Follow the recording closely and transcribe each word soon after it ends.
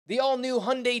The all-new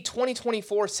Hyundai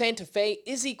 2024 Santa Fe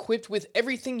is equipped with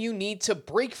everything you need to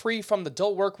break free from the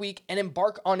dull work week and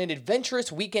embark on an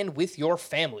adventurous weekend with your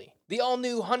family. The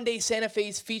all-new Hyundai Santa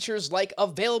Fe's features like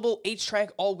available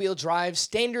H-Track all-wheel drive,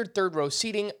 standard third-row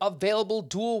seating, available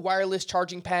dual wireless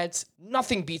charging pads.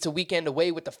 Nothing beats a weekend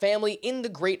away with the family in the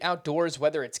great outdoors,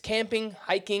 whether it's camping,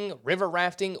 hiking, river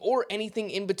rafting, or anything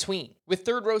in between. With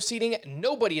third-row seating,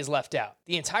 nobody is left out.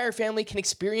 The entire family can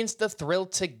experience the thrill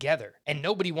together, and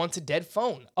nobody wants a dead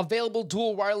phone. Available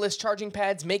dual wireless charging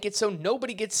pads make it so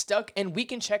nobody gets stuck, and we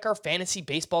can check our fantasy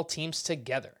baseball teams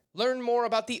together. Learn more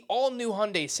about the all-new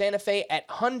Hyundai Santa Fe at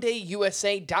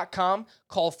HyundaiUSA.com.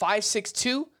 Call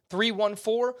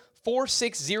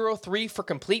 562-314-4603 for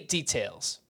complete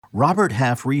details. Robert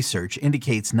Half research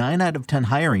indicates 9 out of 10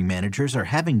 hiring managers are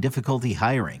having difficulty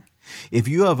hiring. If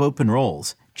you have open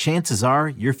roles, chances are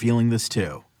you're feeling this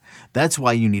too. That's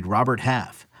why you need Robert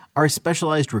Half. Our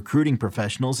specialized recruiting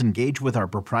professionals engage with our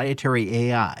proprietary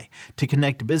AI to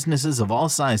connect businesses of all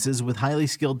sizes with highly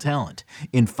skilled talent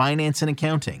in finance and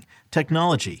accounting,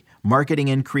 technology, marketing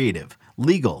and creative,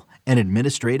 legal, and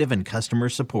administrative and customer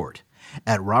support.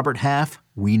 At Robert Half,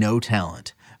 we know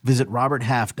talent. Visit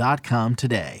roberthalf.com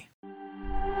today.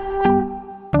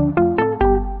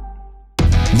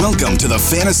 Welcome to the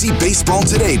Fantasy Baseball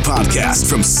Today podcast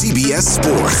from CBS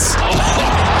Sports.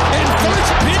 And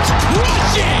first pitch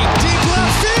crushing! Deep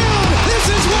left field! This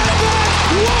is way back!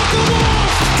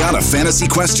 Walk-a-walk! Got a fantasy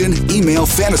question? Email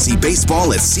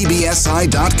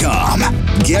fantasybaseball@cbsi.com.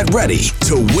 Get ready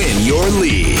to win your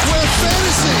league. Where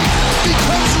fantasy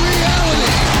becomes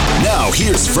reality. Now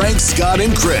here's Frank, Scott,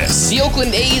 and Chris. The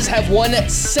Oakland A's have won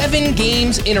 7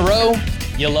 games in a row.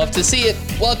 You'll love to see it.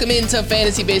 Welcome into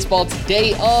Fantasy Baseball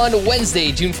Today on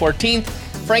Wednesday, June 14th.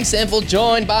 Frank Stanfield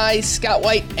joined by Scott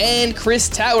White and Chris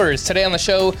Towers. Today on the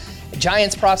show,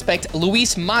 Giants prospect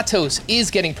Luis Matos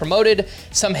is getting promoted.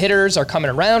 Some hitters are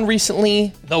coming around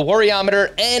recently, the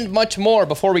Worryometer, and much more.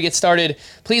 Before we get started,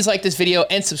 please like this video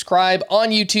and subscribe on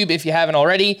YouTube if you haven't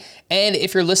already. And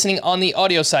if you're listening on the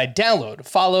audio side, download,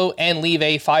 follow, and leave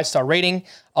a 5-star rating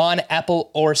on Apple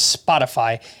or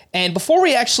Spotify. And before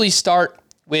we actually start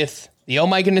with the oh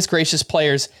my goodness gracious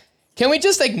players, can we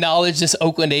just acknowledge this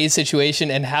Oakland A's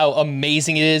situation and how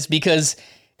amazing it is? Because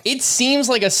it seems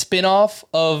like a spinoff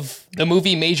of the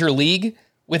movie Major League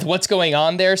with what's going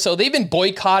on there. So they've been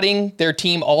boycotting their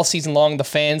team all season long. The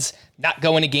fans not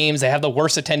going to games. They have the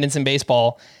worst attendance in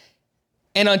baseball.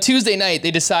 And on Tuesday night,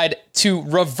 they decide to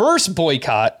reverse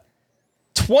boycott.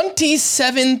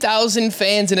 27,000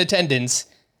 fans in attendance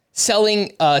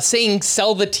saying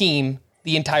sell the team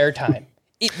the entire time.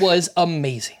 It was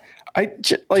amazing. I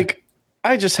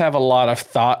just have a lot of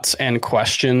thoughts and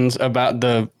questions about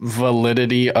the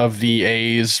validity of the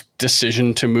A's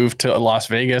decision to move to Las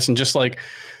Vegas, and just like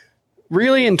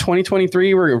really in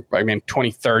 2023,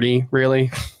 2030 really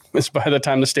is by the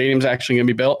time the stadium's actually going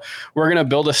to be built. We're going to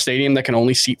build a stadium that can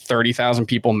only seat 30,000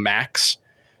 people max.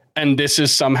 And this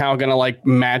is somehow going to like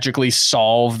magically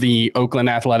solve the Oakland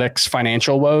Athletics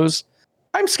financial woes.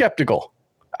 I'm skeptical.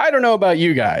 I don't know about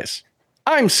you guys.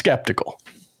 I'm skeptical.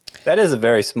 That is a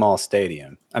very small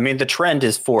stadium. I mean, the trend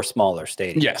is for smaller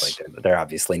stadiums. Yes. Like they're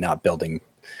obviously not building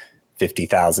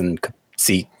 50,000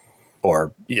 seat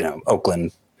or,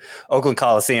 Oakland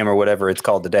Coliseum or whatever it's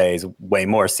called today is way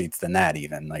more seats than that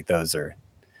even. Like those are,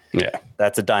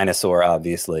 that's a dinosaur,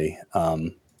 obviously.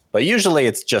 But usually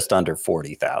it's just under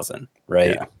 40,000,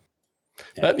 right?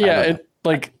 Yeah.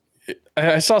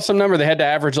 I saw some number. They had to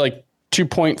average like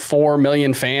 2.4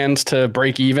 million fans to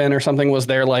break even or something was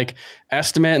their like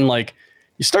estimate. And like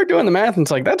you start doing the math and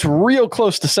it's like, that's real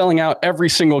close to selling out every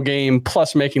single game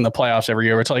plus making the playoffs every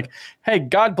year. It's like, hey,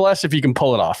 God bless if you can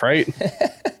pull it off, right?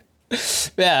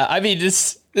 Yeah, I mean,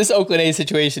 this Oakland A's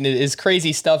situation is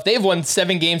crazy stuff. They've won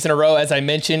 7 games in a row, as I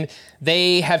mentioned.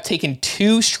 They have taken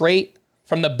 2 straight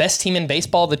from the best team in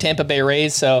baseball, the Tampa Bay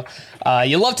Rays. So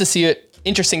you love to see it.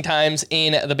 Interesting times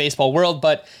in the baseball world,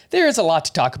 but there is a lot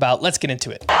to talk about. Let's get into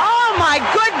it. Oh my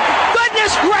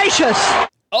goodness gracious!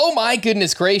 Oh my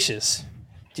goodness gracious.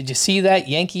 Did you see that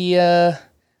Yankee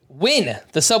win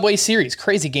the Subway Series?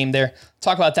 Crazy game there.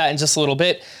 Talk about that in just a little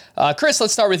bit. Chris,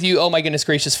 let's start with you. Oh my goodness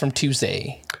gracious from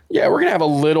Tuesday. Yeah, we're going to have a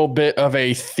little bit of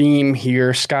a theme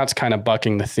here. Scott's kind of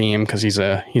bucking the theme because he's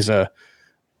a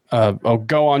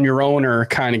go on your owner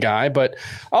kind of guy. But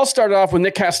I'll start it off with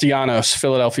Nick Castellanos,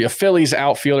 Philadelphia Phillies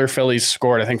outfielder. Phillies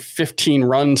scored, I think, 15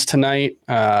 runs tonight.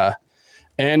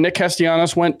 And Nick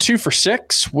Castellanos went 2 for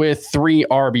 6 with 3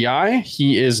 RBI.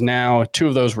 He is now both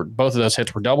of those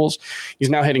hits were doubles. He's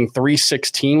now hitting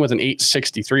 .316 with an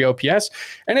 .863 OPS.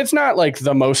 And it's not like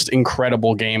the most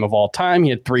incredible game of all time. He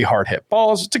had 3 hard hit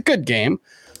balls. It's a good game.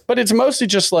 But it's mostly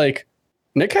just like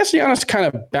Nick Castellanos kind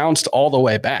of bounced all the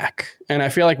way back. And I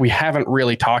feel like we haven't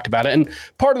really talked about it. And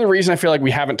part of the reason I feel like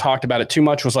we haven't talked about it too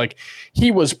much was like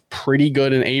he was pretty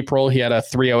good in April. He had a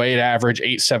 308 average,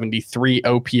 873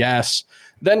 OPS,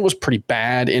 then was pretty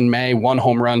bad in May, 1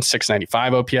 home run,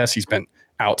 695 OPS. He's been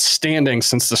outstanding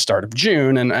since the start of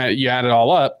June. And you add it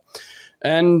all up,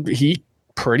 and he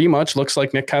pretty much looks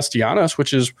like Nick Castellanos,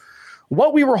 which is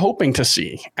what we were hoping to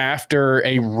see after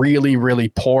a really,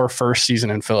 really poor first season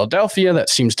in Philadelphia. That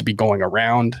seems to be going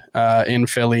around in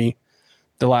Philly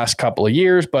the last couple of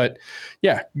years. But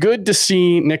yeah, good to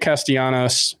see Nick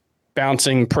Castellanos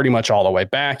bouncing pretty much all the way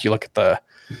back. You look at the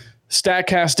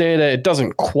StatCast data, it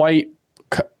doesn't quite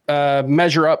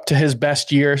measure up to his best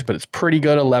years, but it's pretty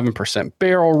good. 11%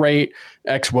 barrel rate,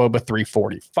 xWOBA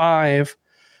 345.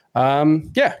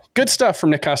 Yeah, good stuff from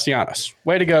Nick Castellanos.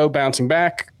 Way to go, bouncing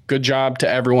back. Good job to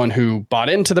everyone who bought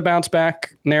into the bounce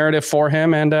back narrative for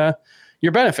him, and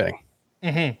you're benefiting.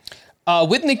 Mm-hmm.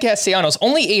 With Nick Castellanos,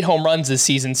 only 8 home runs this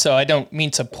season, so I don't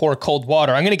mean to pour cold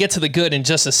water. I'm going to get to the good in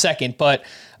just a second, but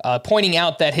pointing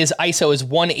out that his ISO is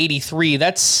 183,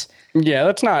 that's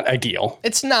not ideal.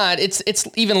 It's not. It's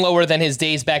even lower than his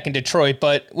days back in Detroit,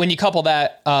 but when you couple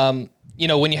that,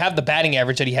 when you have the batting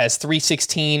average that he has,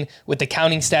 316 with the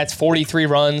counting stats, 43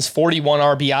 runs, 41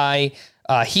 RBI,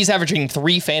 he's averaging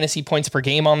 3 fantasy points per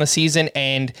game on the season,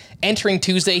 and entering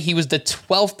Tuesday, he was the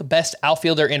 12th best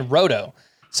outfielder in Roto.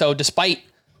 So despite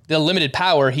the limited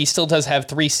power, he still does have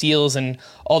 3 steals and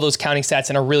all those counting stats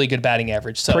and a really good batting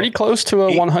average. So pretty close to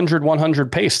a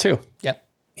 100 pace too. Yep.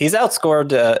 He's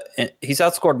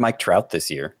outscored Mike Trout this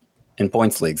year in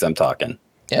points leagues. I'm talking.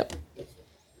 Yep.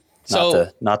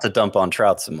 Not to dump on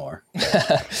Trout some more.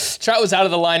 Trout was out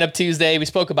of the lineup Tuesday. We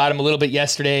spoke about him a little bit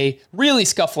yesterday. Really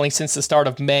scuffling since the start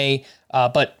of May,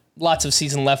 but lots of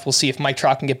season left. We'll see if Mike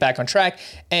Trout can get back on track.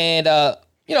 And,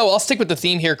 I'll stick with the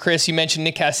theme here, Chris. You mentioned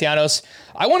Nick Castellanos.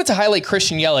 I wanted to highlight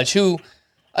Christian Yelich, who,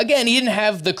 again, he didn't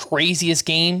have the craziest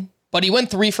game, but he went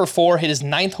 3 for 4, hit his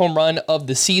 9th home run of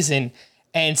the season.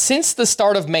 And since the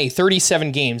start of May,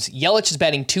 37 games, Yelich is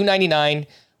batting .299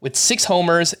 with 6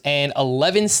 homers and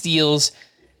 11 steals.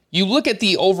 You look at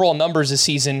the overall numbers this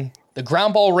season, the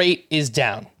ground ball rate is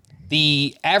down.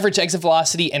 The average exit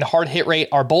velocity and hard hit rate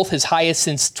are both his highest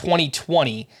since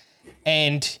 2020.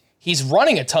 And he's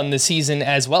running a ton this season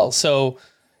as well. So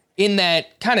in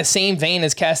that kind of same vein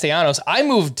as Castellanos, I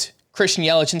moved Christian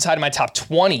Yelich inside of my top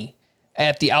 20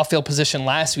 at the outfield position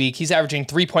last week. He's averaging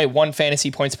 3.1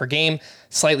 fantasy points per game,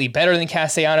 slightly better than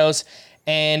Castellanos.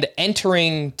 And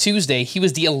entering Tuesday, he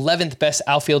was the 11th best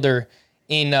outfielder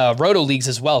in Roto leagues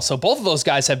as well. So both of those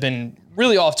guys have been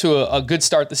really off to a good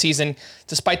start this season,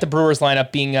 despite the Brewers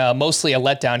lineup being mostly a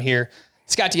letdown here.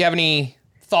 Scott, do you have any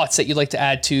thoughts that you'd like to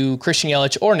add to Christian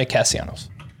Yelich or Nick Castellanos?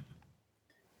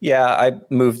 Yeah, I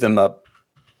moved them up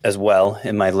as well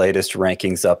in my latest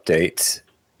rankings update.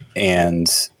 And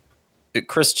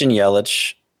Christian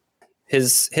Yelich,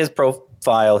 his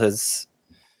profile,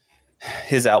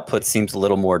 his output seems a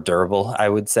little more durable, I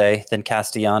would say, than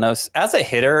Castellanos. As a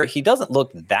hitter, he doesn't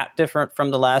look that different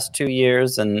from the last 2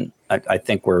 years, and I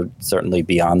think we're certainly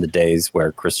beyond the days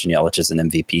where Christian Yelich is an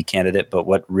MVP candidate. But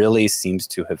what really seems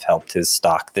to have helped his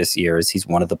stock this year is he's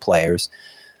one of the players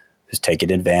who's taken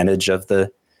advantage of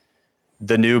the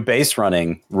new base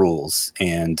running rules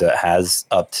and has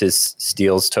upped his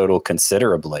steals total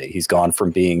considerably. He's gone from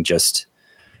being just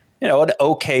an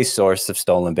okay source of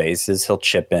stolen bases. He'll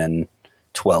chip in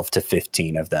 12 to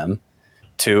 15 of them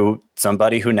to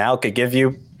somebody who now could give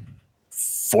you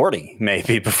 40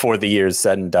 maybe before the year's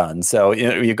said and done. So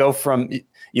you go from,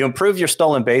 you improve your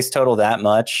stolen base total that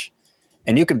much,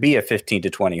 and you can be a 15 to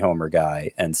 20 homer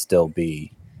guy and still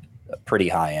be pretty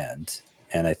high end.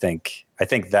 And I think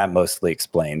that mostly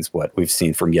explains what we've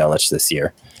seen from Yelich this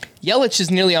year. Yelich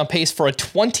is nearly on pace for a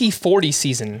 2040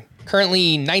 season.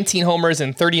 Currently 19 homers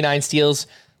and 39 steals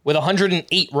with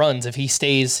 108 runs if he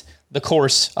stays the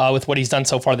course with what he's done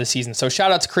so far this season. So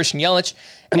shout out to Christian Yelich.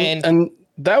 And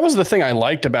that was the thing I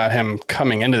liked about him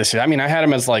coming into this season. I mean, I had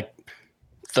him as like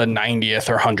the 90th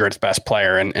or 100th best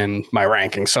player in my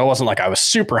ranking. So it wasn't like I was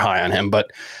super high on him,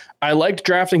 but I liked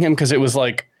drafting him because it was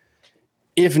like,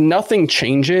 if nothing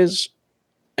changes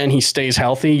and he stays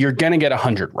healthy, you're going to get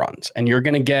 100 runs and you're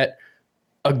going to get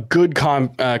a good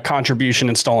contribution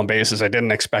in stolen bases. I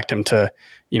didn't expect him to,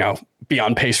 be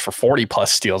on pace for 40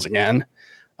 plus steals again.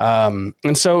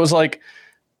 And so it was like,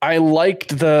 I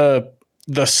liked the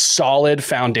solid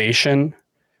foundation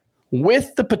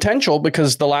with the potential,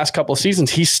 because the last couple of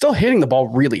seasons, he's still hitting the ball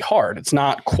really hard. It's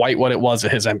not quite what it was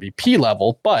at his MVP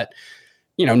level, but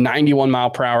 91 mile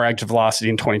per hour exit velocity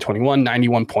in 2021,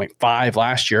 91.5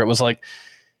 last year. It was like,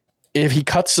 if he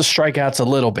cuts the strikeouts a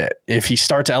little bit, if he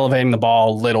starts elevating the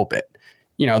ball a little bit,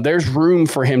 there's room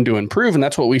for him to improve. And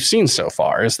that's what we've seen so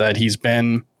far, is that he's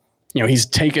been, he's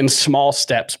taken small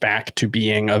steps back to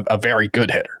being a very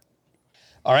good hitter.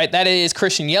 All right, that is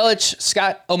Christian Yelich.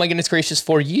 Scott, oh my goodness gracious,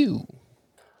 for you.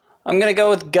 I'm going to go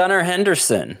with Gunnar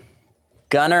Henderson.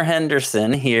 Gunnar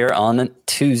Henderson here on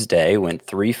Tuesday went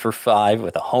 3 for 5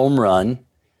 with a home run.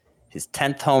 His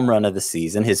 10th home run of the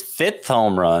season, his 5th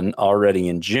home run already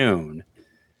in June.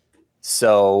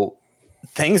 So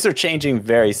things are changing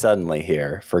very suddenly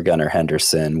here for Gunnar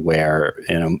Henderson, where,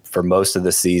 for most of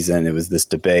the season, it was this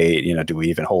debate, do we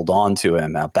even hold on to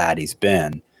him, how bad he's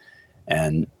been?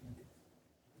 And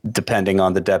depending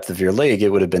on the depth of your league, it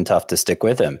would have been tough to stick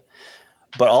with him.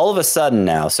 But all of a sudden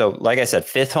now, so like I said,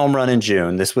 5th home run in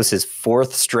June, this was his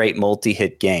 4th straight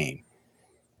multi-hit game.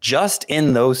 Just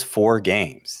in those 4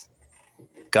 games,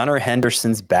 Gunnar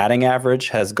Henderson's batting average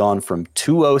has gone from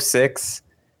 206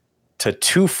 to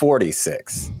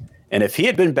 246. And if he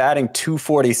had been batting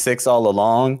 246 all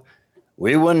along,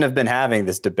 we wouldn't have been having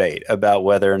this debate about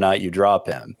whether or not you drop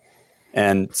him.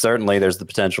 And certainly there's the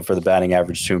potential for the batting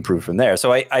average to improve from there.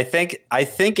 So I think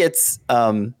it's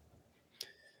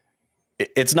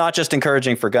not just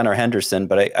encouraging for Gunnar Henderson,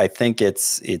 but I think it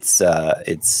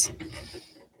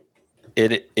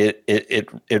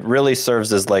really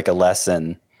serves as like a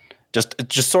lesson,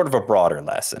 just sort of a broader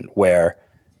lesson, where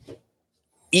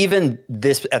even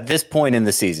at this point in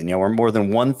the season, we're more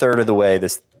than 1/3 of the way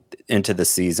into the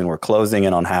season. We're closing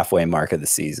in on halfway mark of the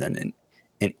season, and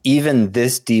even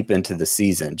this deep into the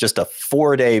season, just a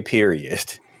 4-day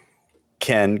period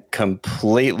can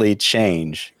completely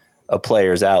change a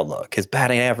player's outlook. His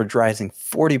batting average rising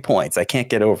 40 points. I can't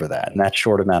get over that in that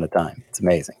short amount of time. It's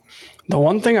amazing. The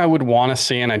one thing I would want to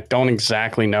see, and I don't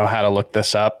exactly know how to look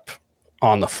this up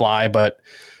on the fly, but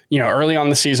early on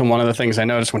the season, one of the things I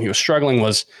noticed when he was struggling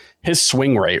was his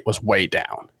swing rate was way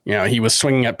down. He was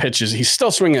swinging at pitches. He's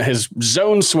still swinging at his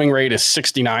zone swing rate is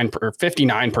 69 or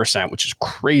 59%, which is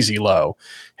crazy low.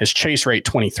 His chase rate,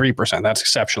 23%. That's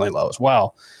exceptionally low as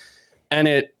well. And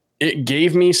it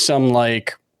gave me some,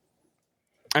 like,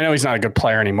 I know he's not a good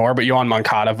player anymore, but Yohan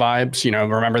Moncada vibes.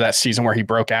 Remember that season where he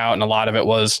broke out, and a lot of it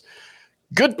was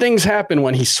good things happen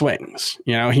when he swings.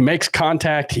 He makes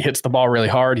contact, he hits the ball really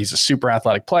hard. He's a super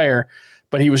athletic player,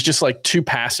 but he was just like too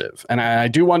passive. And I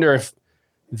do wonder if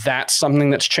that's something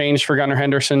that's changed for Gunnar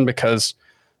Henderson, because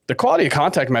the quality of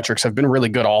contact metrics have been really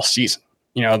good all season.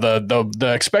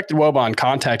 The expected WOBA on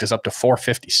contact is up to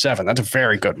 457. That's a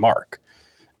very good mark.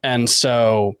 And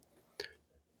so,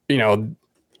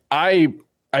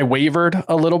 I wavered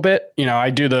a little bit. I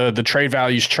do the trade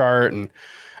values chart, and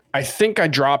I think I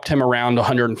dropped him around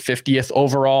 150th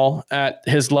overall at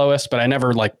his lowest, but I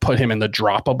never put him in the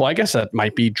droppable. I guess that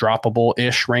might be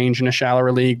droppable-ish range in a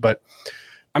shallower league, but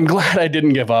I'm glad I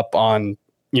didn't give up on,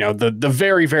 the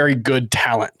very, very good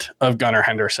talent of Gunnar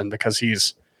Henderson, because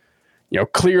he's,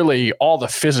 clearly all the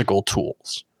physical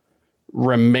tools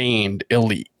remained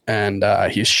elite, and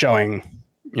he's showing,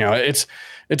 it's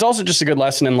also just a good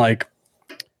lesson in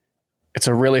it's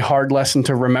a really hard lesson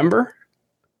to remember,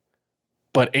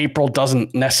 but April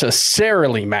doesn't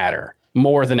necessarily matter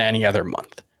more than any other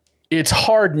month. It's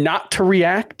hard not to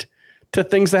react to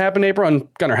things that happen in April,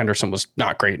 and Gunnar Henderson was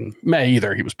not great in May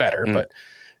either. He was better, but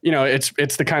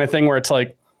it's the kind of thing where it's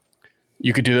like,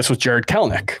 you could do this with Jared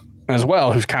Kelenic as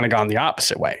well, who's kind of gone the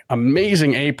opposite way.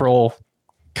 Amazing April,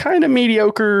 kind of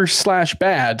mediocre /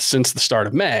 bad since the start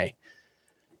of May.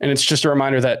 And it's just a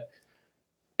reminder that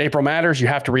April matters. You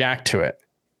have to react to it.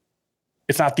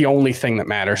 It's not the only thing that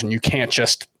matters, and you can't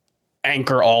just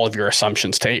anchor all of your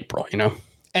assumptions to April,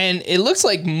 And it looks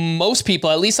like most people,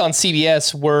 at least on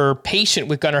CBS, were patient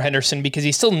with Gunnar Henderson because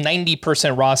he's still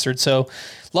 90% rostered. So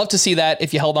love to see that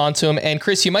if you held on to him. And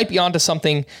Chris, you might be onto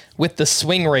something with the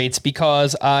swing rates,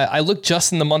 because I looked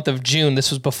just in the month of June, this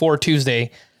was before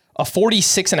Tuesday, a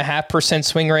 46.5%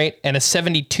 swing rate and a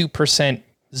 72%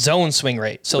 zone swing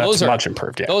rate. So that's those are much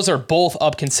improved. Yeah. Those are both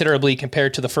up considerably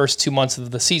compared to the first 2 months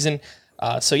of the season.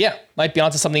 So yeah, might be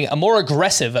onto something, a more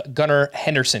aggressive Gunnar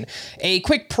Henderson. A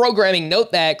quick programming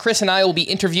note that Chris and I will be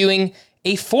interviewing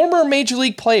a former Major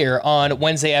League player on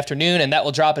Wednesday afternoon, and that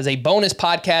will drop as a bonus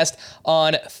podcast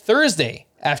on Thursday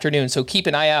afternoon. So keep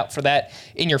an eye out for that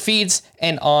in your feeds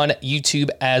and on YouTube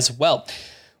as well.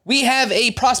 We have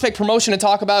a prospect promotion to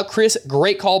talk about. Chris,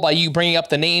 great call by you bringing up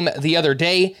the name the other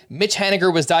day. Mitch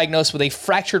Haniger was diagnosed with a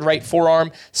fractured right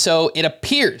forearm, so it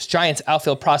appears Giants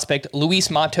outfield prospect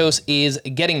Luis Matos is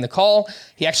getting the call.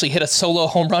 He actually hit a solo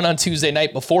home run on Tuesday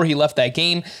night before he left that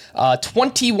game.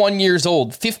 21 years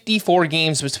old, 54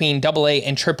 games between AA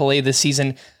and AAA this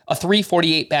season, a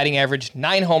 .348 batting average,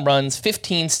 9 home runs,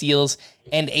 15 steals,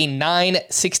 and a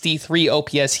 .963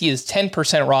 OPS. He is 10%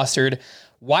 rostered,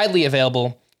 widely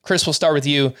available. Chris, we'll start with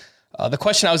you. The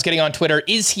question I was getting on Twitter,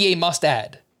 is he a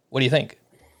must-add? What do you think?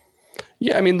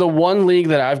 Yeah, I mean, the one league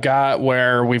that I've got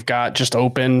where we've got just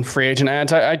open free agent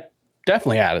ads, I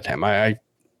definitely added him. I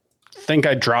think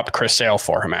I dropped Chris Sale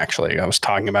for him, actually. I was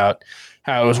talking about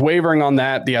how I was wavering on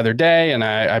that the other day, and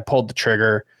I pulled the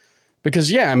trigger.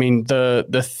 Because, yeah, I mean,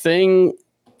 the thing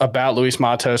about Luis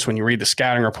Matos, when you read the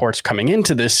scouting reports coming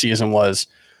into this season, was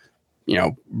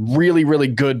really, really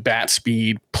good bat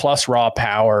speed plus raw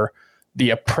power.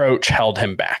 The approach held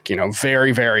him back,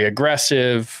 very, very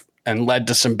aggressive and led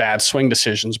to some bad swing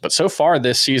decisions. But so far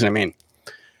this season, I mean,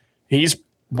 he's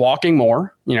walking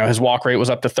more. His walk rate was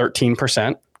up to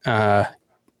 13%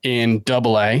 in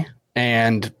AA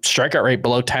and strikeout rate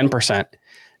below 10%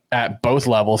 at both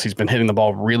levels. He's been hitting the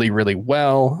ball really, really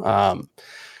well.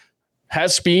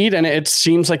 Has speed, and it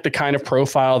seems like the kind of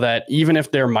profile that even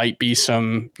if there might be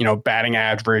some, batting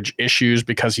average issues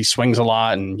because he swings a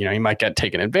lot and, he might get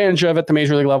taken advantage of at the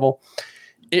major league level,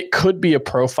 it could be a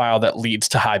profile that leads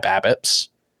to high BABIPs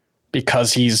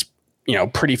because he's,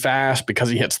 pretty fast, because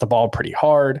he hits the ball pretty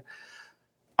hard.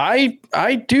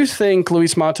 I do think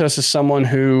Luis Matos is someone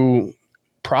who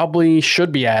probably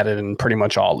should be added in pretty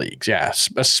much all leagues. Yes,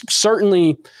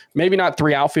 certainly maybe not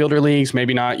 3 outfielder leagues,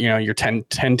 maybe not, your 10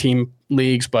 team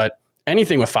leagues, but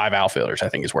anything with 5 outfielders, I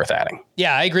think is worth adding.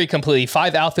 Yeah, I agree completely.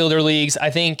 5 outfielder leagues. I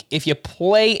think if you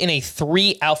play in a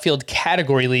 3 outfield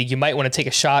category league, you might want to take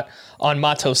a shot on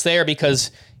Matos there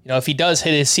because, if he does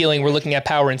hit his ceiling, we're looking at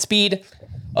power and speed.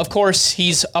 Of course,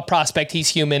 he's a prospect, he's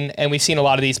human, and we've seen a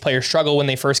lot of these players struggle when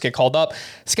they first get called up.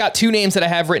 Scott, 2 names that I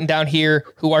have written down here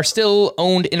who are still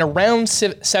owned in around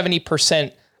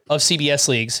 70% of CBS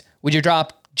leagues. Would you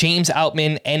drop James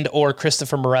Outman and or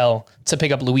Christopher Morel to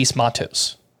pick up Luis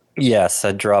Matos? Yes,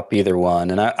 I'd drop either one.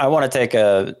 And I want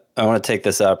to take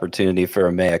this opportunity for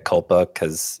a mea culpa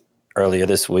because earlier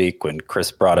this week when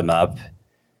Chris brought him up,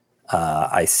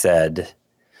 I said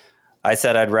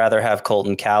I'd rather have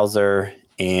Colton Cowser,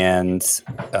 and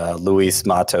Luis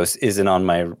Matos isn't on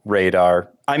my radar.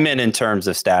 I'm in terms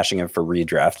of stashing him for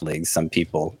redraft leagues. Some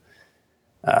people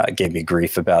gave me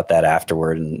grief about that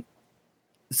afterward and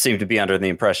seemed to be under the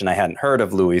impression I hadn't heard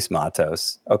of Luis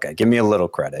Matos. Okay, give me a little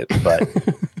credit. But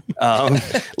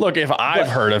look, if I've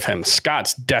heard of him,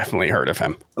 Scott's definitely heard of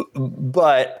him.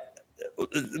 But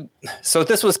so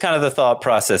this was kind of the thought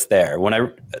process there. When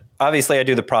I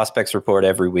do the prospects report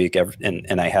every week,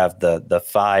 and I have the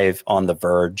 5 on the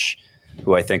verge,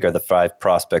 who I think are the 5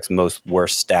 prospects most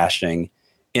worth stashing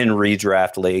in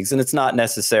redraft leagues. And it's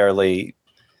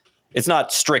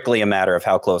not strictly a matter of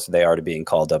how close they are to being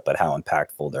called up, but how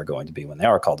impactful they're going to be when they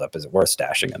are called up. Is it worth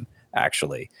stashing them,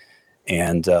 actually?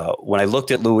 And when I looked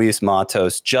at Luis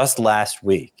Matos just last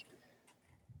week,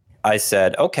 I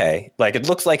said, okay, it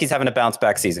looks like he's having a bounce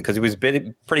back season because he was a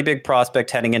pretty big prospect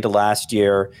heading into last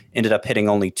year, ended up hitting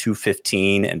only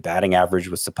 .215, and batting average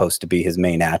was supposed to be his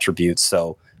main attribute.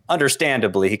 So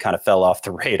understandably, he kind of fell off the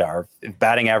radar. If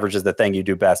batting average is the thing you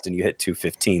do best and you hit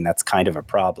 .215, that's kind of a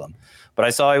problem. But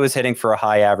I saw he was hitting for a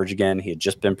high average again. He had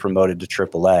just been promoted to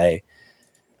AAA.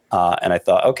 And I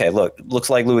thought, okay,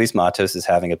 looks like Luis Matos is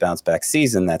having a bounce back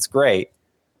season. That's great.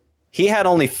 He had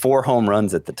only 4 home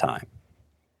runs at the time.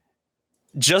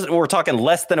 We're talking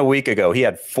less than a week ago, he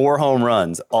had 4 home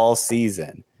runs all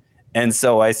season. And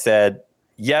so I said,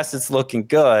 yes, it's looking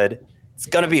good. It's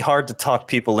going to be hard to talk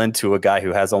people into a guy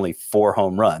who has only 4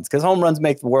 home runs because home runs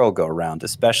make the world go round,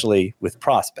 especially with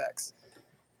prospects.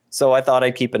 So I thought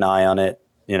I'd keep an eye on it,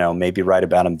 maybe write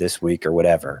about him this week or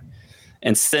whatever.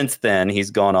 And since then, he's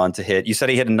gone on to hit. You said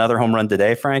he hit another home run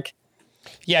today, Frank?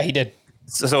 Yeah, he did.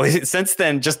 So since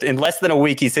then, just in less than a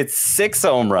week, he's hit 6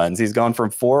 home runs. He's gone from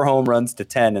 4 home runs to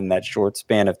 10 in that short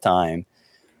span of time,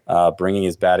 bringing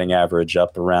his batting average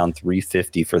up around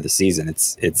 350 for the season.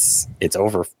 It's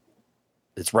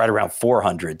right around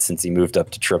 400 since he moved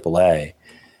up to AAA.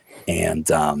 And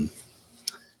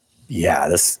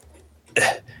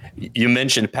you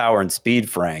mentioned power and speed,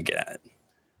 Frank.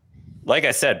 Like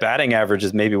I said, batting average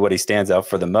is maybe what he stands out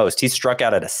for the most. He struck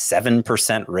out at a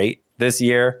 7% rate this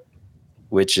year,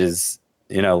 which is,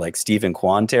 like Stephen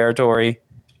Kwan territory.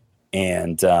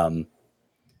 And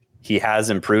He has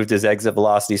improved his exit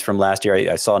velocities from last year.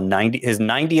 I saw his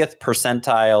 90th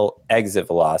percentile exit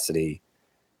velocity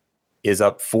is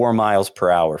up 4 miles per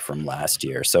hour from last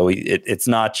year. So it's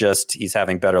not just he's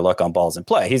having better luck on balls in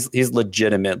play. He's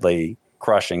legitimately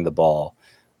crushing the ball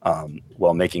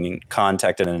while making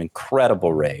contact at an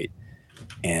incredible rate.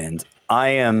 And I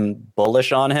am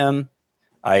bullish on him.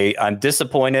 I'm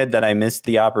disappointed that I missed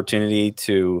the opportunity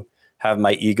to have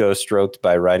my ego stroked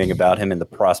by writing about him in the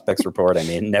prospects report. I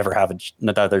may never have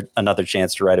another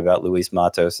chance to write about Luis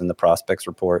Matos in the prospects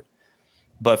report.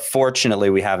 But fortunately,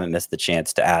 we haven't missed the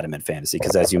chance to add him in fantasy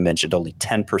because, as you mentioned, only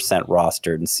 10%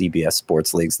 rostered in CBS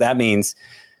sports leagues. That means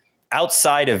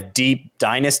outside of deep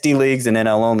dynasty leagues and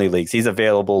NL-only leagues, he's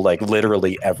available like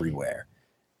literally everywhere.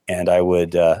 And I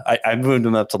would I moved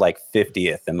him up to like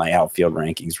 50th in my outfield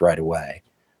rankings right away.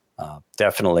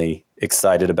 Definitely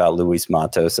excited about Luis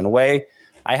Matos in a way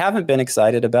I haven't been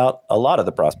excited about a lot of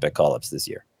the prospect call-ups this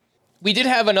year. We did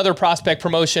have another prospect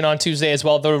promotion on Tuesday as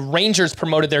well. The Rangers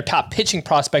promoted their top pitching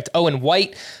prospect, Owen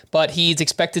White, but he's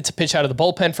expected to pitch out of the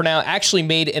bullpen for now. Actually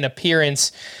made an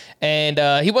appearance,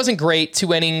 and he wasn't great.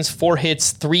 2 innings, 4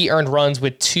 hits, 3 earned runs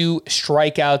with 2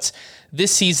 strikeouts.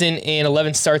 This season in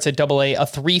 11 starts at AA, a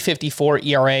 3.54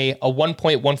 ERA, a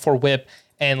 1.14 WHIP,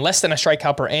 and less than a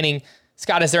strikeout per inning.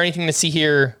 Scott, is there anything to see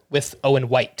here with Owen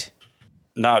White?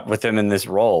 Not with him in this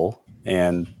role.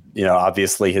 And,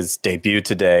 obviously his debut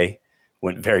today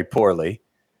went very poorly.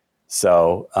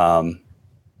 So, and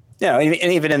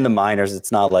even in the minors,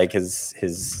 it's not like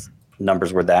his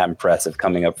numbers were that impressive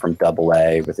coming up from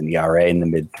AA with an ERA in the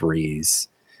mid-3s.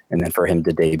 And then for him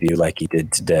to debut like he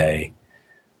did today,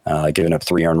 giving up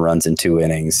 3 earned runs in 2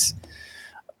 innings.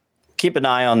 Keep an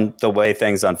eye on the way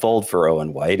things unfold for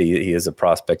Owen White. He is a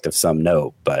prospect of some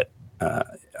note, but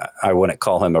I wouldn't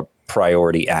call him a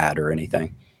priority ad or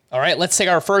anything. All right, let's take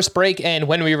our first break, and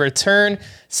when we return,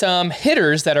 some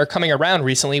hitters that are coming around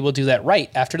recently. We'll do that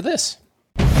right after this.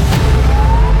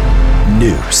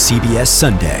 New CBS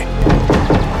Sunday.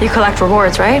 You collect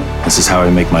rewards, right? This is how I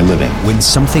make my living. When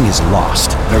something is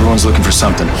lost, everyone's looking for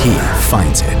something. He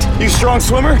finds it. You strong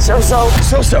swimmer? So-so.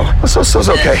 So-so's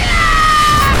okay.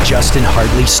 Justin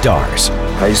Hartley stars.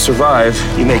 How you survive,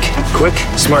 you make quick,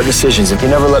 smart decisions, and you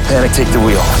never let panic take the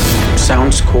wheel.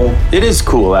 Sounds cool. It is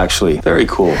cool, actually. Very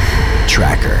cool.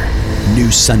 Tracker.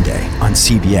 New Sunday on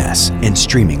CBS and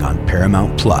streaming on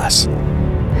Paramount+.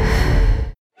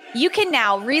 You can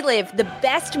now relive the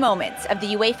best moments of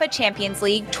the UEFA Champions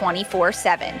League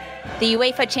 24/7. The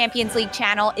UEFA Champions League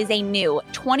channel is a new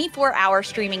 24-hour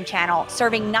streaming channel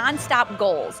serving non-stop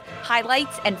goals,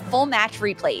 highlights, and full match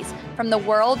replays from the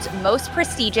world's most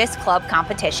prestigious club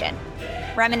competition.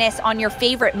 Reminisce on your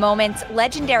favorite moments,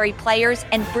 legendary players,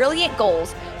 and brilliant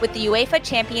goals with the UEFA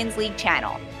Champions League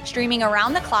channel, streaming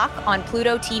around the clock on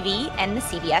Pluto TV and the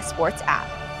CBS Sports app.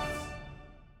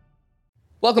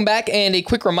 Welcome back, and a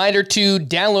quick reminder to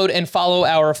download and follow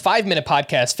our 5-minute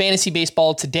podcast, Fantasy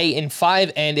Baseball Today in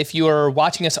 5. And if you are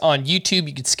watching us on YouTube,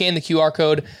 you can scan the QR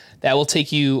code. That will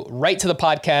take you right to the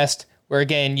podcast, where,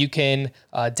 again, you can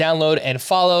download and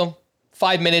follow.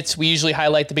 5 minutes, we usually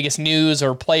highlight the biggest news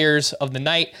or players of the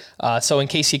night. So in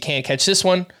case you can't catch this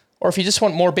one, or if you just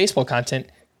want more baseball content,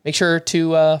 make sure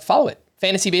to follow it.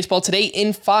 Fantasy Baseball Today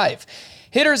in 5.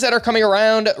 Hitters that are coming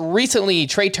around recently,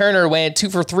 Trey Turner went 2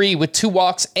 for 3 with 2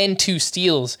 walks and 2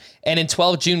 steals. And in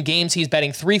 12 June games, he's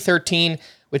batting .313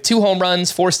 with 2 home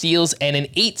runs, 4 steals, and an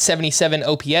 .877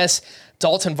 OPS.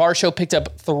 Dalton Varsho picked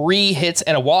up 3 hits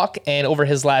and a walk, and over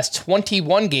his last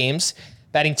 21 games,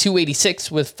 batting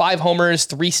 .286 with 5 homers,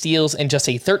 3 steals, and just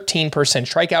a 13%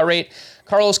 strikeout rate.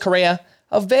 Carlos Correa,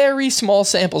 a very small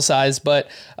sample size, but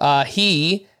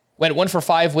he went 1 for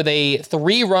 5 with a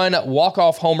 3-run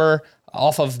walk-off homer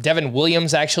off of Devin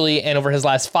Williams, actually, and over his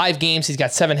last 5 games, he's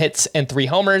got 7 hits and 3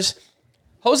 homers.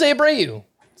 Jose Abreu,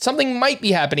 something might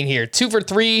be happening here. 2 for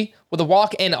 3 with a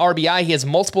walk and RBI. He has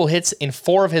multiple hits in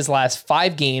 4 of his last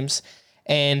 5 games,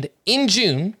 and in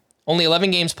June, only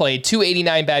 11 games played,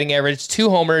 .289 batting average, 2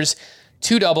 homers,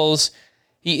 2 doubles.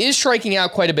 He is striking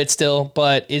out quite a bit still,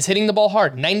 but is hitting the ball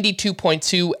hard.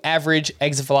 92.2 average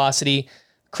exit velocity.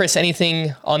 Chris,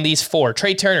 anything on these 4?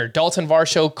 Trey Turner, Dalton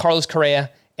Varsho, Carlos Correa,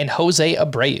 and Jose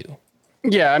Abreu.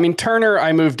 Yeah, I mean, Turner,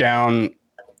 I moved down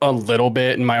a little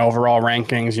bit in my overall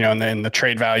rankings, in the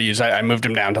trade values. I moved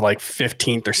him down to like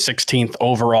 15th or 16th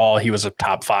overall. He was a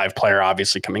top 5 player,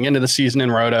 obviously, coming into the season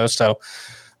in Roto. So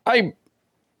I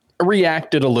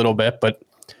reacted a little bit, but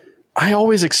I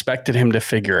always expected him to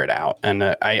figure it out. And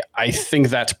I think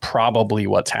that's probably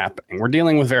what's happening. We're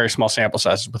dealing with very small sample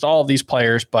sizes with all of these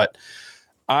players, but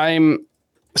I'm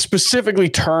specifically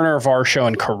Turner, Varsho,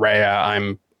 and Correa.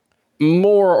 I'm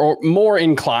more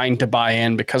inclined to buy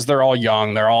in because they're all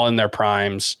young. They're all in their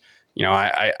primes.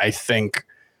 I think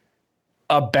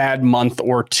a bad month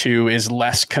or two is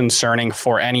less concerning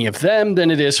for any of them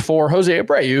than it is for Jose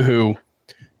Abreu, who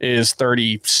is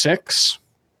 36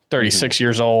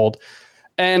 years old.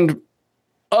 And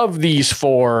of these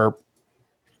four,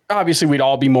 obviously we'd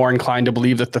all be more inclined to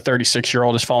believe that the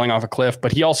 36-year-old is falling off a cliff,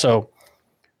 but he also,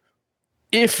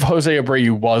 if Jose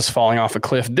Abreu was falling off a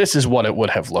cliff, this is what it would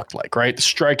have looked like, right? The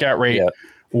strikeout rate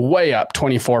way up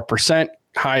 24%,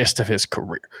 highest of his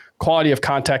career. Quality of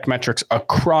contact metrics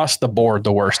across the board,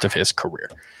 the worst of his career.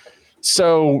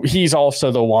 So he's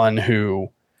also the one who,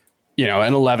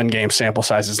 an 11-game sample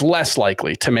size is less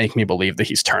likely to make me believe that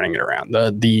he's turning it around.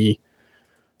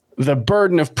 The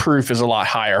burden of proof is a lot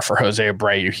higher for Jose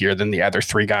Abreu here than the other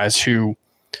three guys who,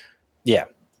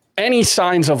 any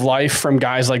signs of life from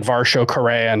guys like Varsho,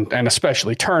 Correa, and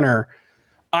especially Turner,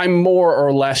 I'm more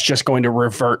or less just going to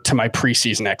revert to my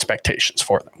preseason expectations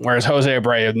for them. Whereas Jose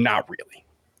Abreu, not really.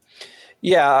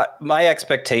 Yeah, my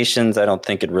expectations, I don't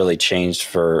think it really changed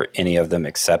for any of them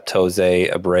except Jose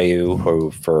Abreu,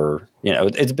 who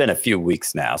it's been a few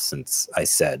weeks now since I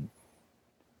said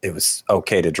it was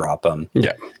okay to drop him.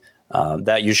 Yeah.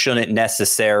 That you shouldn't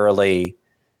necessarily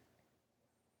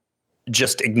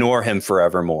just ignore him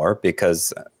forevermore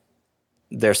because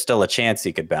there's still a chance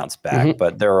he could bounce back,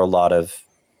 but there are a lot of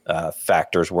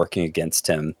factors working against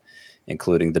him,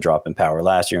 including the drop in power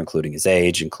last year, including his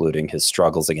age, including his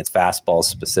struggles against fastballs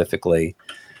specifically.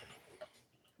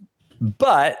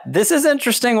 But this is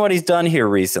interesting what he's done here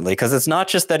recently, because it's not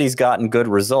just that he's gotten good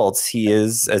results. He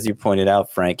is, as you pointed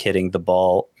out, Frank, hitting the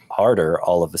ball harder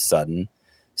all of a sudden.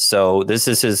 So this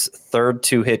is his third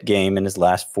 2-hit game in his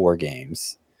last 4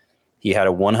 games. He had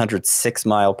a 106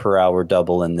 mile per hour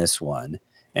double in this one,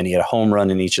 and he had a home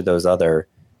run in each of those other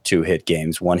 2-hit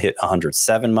games. One hit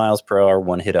 107 miles per hour,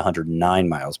 one hit 109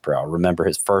 miles per hour. Remember,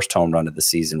 his first home run of the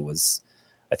season was,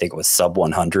 I think it was sub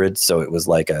 100. So it was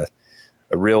like a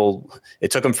real,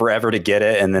 it took him forever to get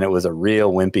it. And then it was a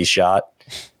real wimpy shot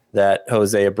that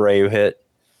Jose Abreu hit.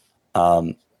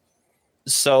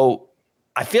 So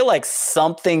I feel like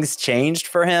something's changed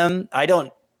for him. I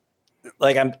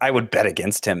would bet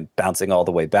against him bouncing all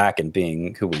the way back and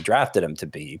being who we drafted him to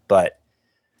be, but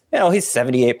he's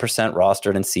 78%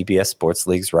 rostered in CBS sports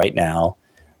leagues right now.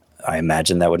 I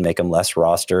imagine that would make him less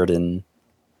rostered in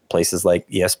places like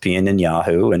ESPN and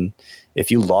Yahoo. And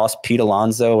if you lost Pete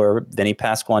Alonso or Vinny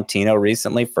Pasquantino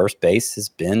recently, first base has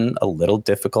been a little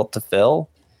difficult to fill.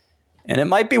 And it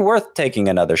might be worth taking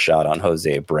another shot on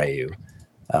Jose Abreu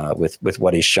with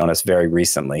what he's shown us very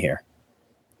recently here.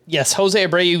 Yes, Jose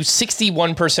Abreu,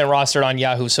 61% rostered on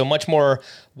Yahoo, so much more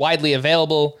widely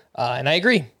available. And I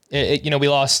agree. We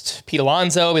lost Pete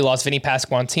Alonso, we lost Vinny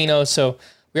Pasquantino, so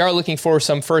we are looking for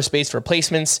some first base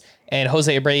replacements, and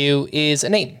Jose Abreu is a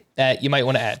name that you might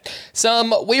want to add.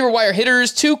 Some waiver wire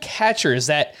hitters, 2 catchers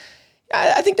that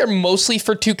I think they're mostly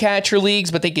for 2-catcher leagues,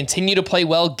 but they continue to play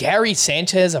well. Gary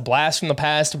Sanchez, a blast from the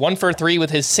past, 1 for 3 with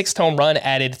his 6th home run,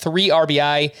 added 3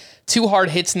 RBI, 2 hard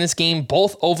hits in this game,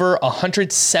 both over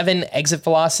 107 exit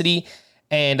velocity,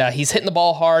 and he's hitting the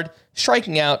ball hard,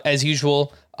 striking out as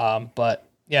usual, but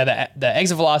yeah, the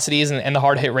exit velocities and the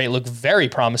hard hit rate look very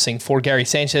promising for Gary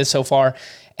Sanchez so far.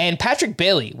 And Patrick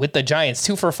Bailey with the Giants,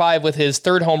 2 for 5 with his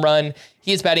 3rd home run.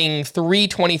 He is batting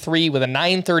 .323 with a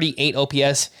 .938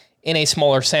 OPS in a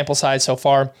smaller sample size so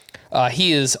far.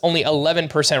 He is only 11%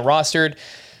 rostered.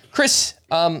 Chris,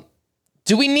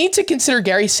 do we need to consider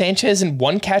Gary Sanchez in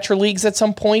 1-catcher leagues at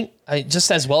some point,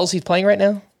 just as well as he's playing right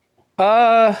now?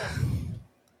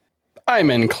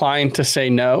 I'm inclined to say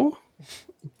no.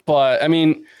 But I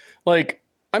mean,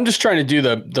 I'm just trying to do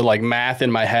the math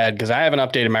in my head because I haven't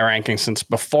updated my rankings since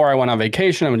before I went on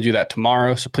vacation. I'm going to do that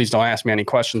tomorrow. So please don't ask me any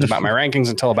questions about my rankings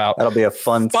until about that'll be a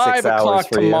fun 5 o'clock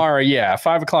tomorrow. Yeah,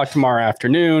 5 o'clock tomorrow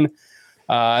afternoon.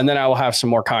 And then I will have some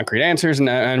more concrete answers. And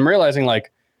I'm realizing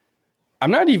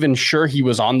I'm not even sure he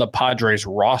was on the Padres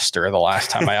roster the last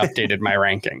time I updated my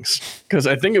rankings because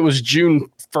I think it was June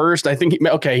 1st. I think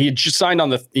he had just signed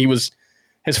on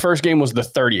his first game was the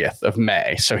 30th of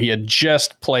May, so he had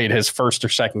just played his first or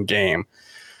second game.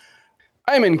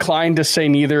 I'm inclined to say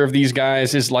neither of these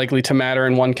guys is likely to matter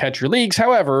in 1-catcher leagues.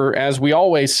 However, as we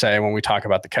always say when we talk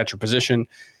about the catcher position,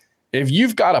 if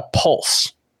you've got a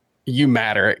pulse, you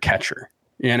matter at catcher.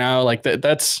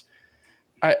 That's.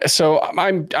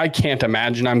 I can't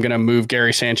imagine I'm going to move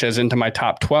Gary Sanchez into my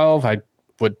top 12. I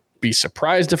would be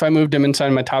surprised if I moved him inside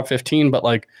my top 15, but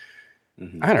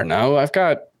I don't know. I've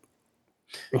got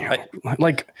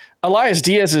Like Elias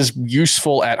Diaz is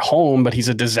useful at home, but he's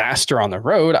a disaster on the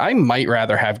road. I might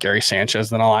rather have Gary Sanchez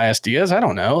than Elias Diaz. I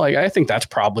don't know. Like, I think that's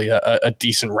probably a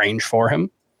decent range for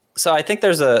him. So I think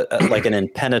there's an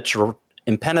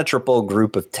impenetrable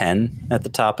group of 10 at the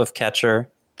top of catcher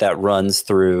that runs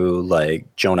through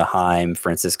like Jonah Heim,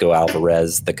 Francisco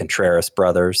Alvarez, the Contreras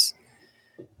brothers.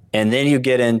 And then you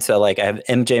get into like, I have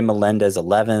MJ Melendez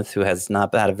 11th, who has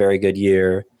not had a very good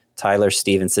year. Tyler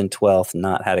Stevenson 12th,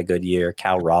 not had a good year.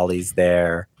 Cal Raleigh's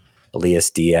there. Elias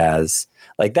Diaz.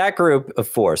 Like that group of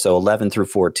 4. So 11 through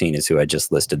 14 is who I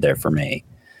just listed there for me.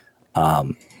 I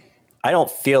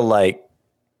don't feel like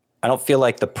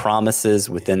the promises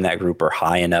within that group are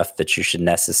high enough that you should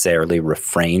necessarily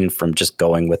refrain from just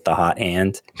going with the hot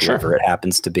hand, whoever it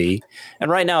happens to be.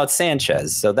 And right now it's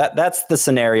Sanchez. So that's the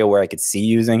scenario where I could see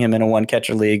using him in a one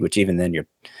catcher league, which even then you're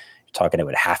talking, it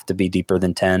would have to be deeper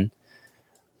than 10.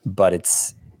 But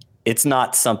it's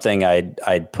not something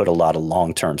I'd put a lot of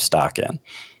long-term stock in.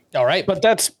 All right. But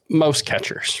that's most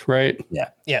catchers, right? Yeah.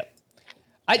 Yeah.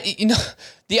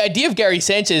 The idea of Gary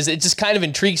Sanchez, it just kind of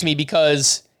intrigues me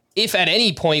because if at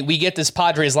any point we get this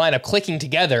Padres lineup clicking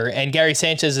together and Gary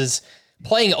Sanchez is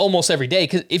playing almost every day,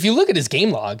 because if you look at his game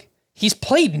log, he's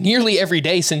played nearly every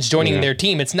day since joining their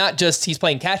team. It's not just he's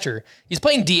playing catcher. He's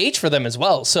playing DH for them as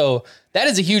well. So that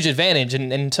is a huge advantage.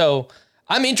 And so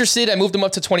I'm interested. I moved him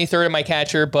up to 23rd in my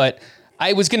catcher, but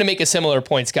I was going to make a similar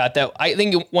point, Scott, that I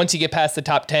think once you get past the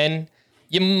top 10,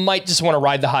 you might just want to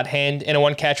ride the hot hand in a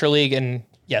one catcher league. And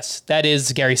yes, that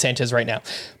is Gary Sanchez right now.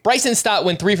 Bryson Stott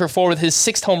went 3 for 4 with his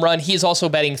 6th home run. He is also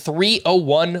batting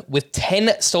 .301 with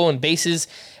 10 stolen bases,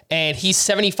 and he's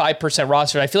 75%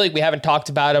 rostered. I feel like we haven't talked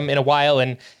about him in a while,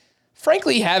 and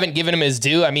frankly, haven't given him his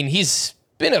due. I mean, he's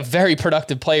been a very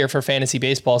productive player for fantasy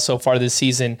baseball so far this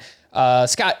season.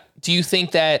 Scott, do you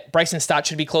think that Bryson Stott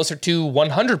should be closer to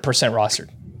 100% rostered?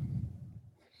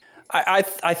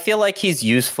 I feel like he's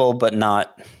useful, but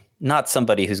not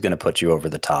somebody who's going to put you over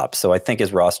the top. So I think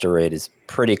his roster rate is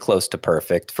pretty close to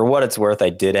perfect. For what it's worth, I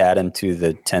did add him to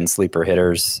the 10 sleeper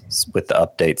hitters with the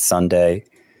update Sunday.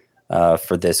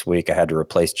 For this week, I had to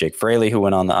replace Jake Fraley, who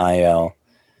went on the IL.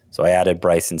 So I added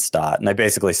Bryson Stott, and I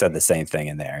basically said the same thing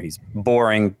in there. He's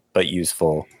boring but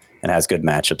useful and has good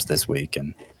matchups this week.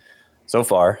 And so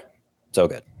far, so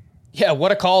good. Yeah,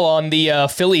 what a call on the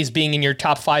Phillies being in your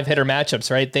top 5 hitter matchups,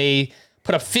 right? They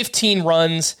put up 15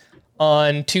 runs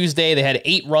on Tuesday. They had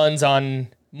 8 runs on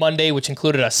Monday, which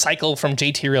included a cycle from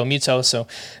JT Realmuto, so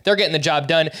they're getting the job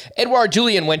done. Edouard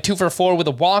Julien went 2 for 4 with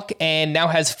a walk and now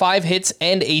has 5 hits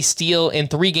and a steal in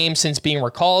 3 games since being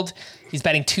recalled. He's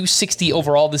batting .260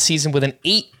 overall this season with an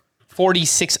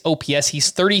 .846 OPS.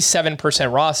 He's 37%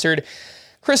 rostered.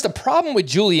 Chris, the problem with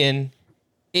Julien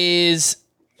is,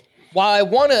 while I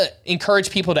want to encourage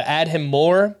people to add him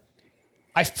more,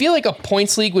 I feel like a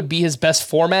points league would be his best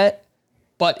format,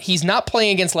 but he's not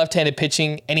playing against left-handed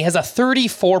pitching, and he has a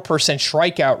 34%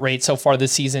 strikeout rate so far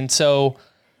this season. So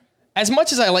as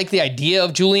much as I like the idea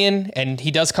of Julien, and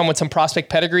he does come with some prospect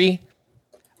pedigree,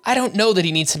 I don't know that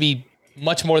he needs to be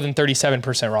much more than 37%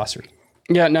 rostered.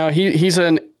 Yeah, no, he's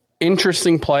an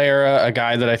interesting player, a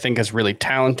guy that I think is really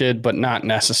talented, but not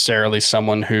necessarily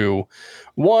someone who,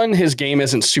 one, his game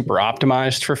isn't super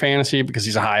optimized for fantasy because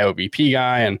he's a high OBP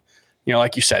guy. And, you know,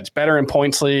 like you said, it's better in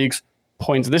points leagues.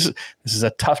 This is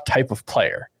a tough type of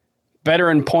player.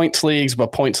 Better in points leagues,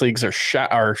 but points leagues are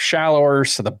shallower,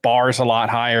 so the bar's a lot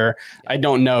higher. I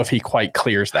don't know if he quite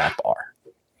clears that bar.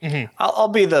 Mm-hmm. I'll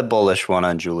be the bullish one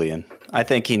on Julien. I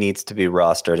think he needs to be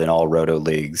rostered in all roto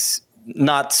leagues.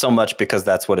 Not so much because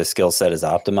that's what his skill set is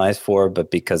optimized for,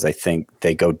 but because I think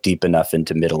they go deep enough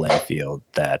into middle infield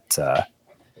that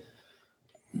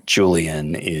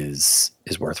Julien is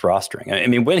worth rostering. I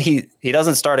mean, when he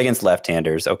doesn't start against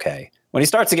left-handers, okay. When he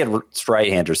starts against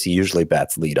right-handers, he usually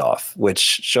bats leadoff, which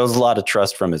shows a lot of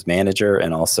trust from his manager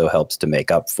and also helps to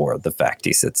make up for the fact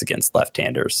he sits against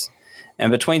left-handers.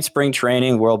 And between spring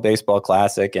training, World Baseball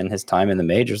Classic, and his time in the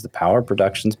majors, the power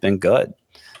production's been good.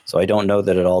 So I don't know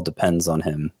that it all depends on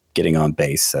him getting on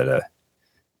base at a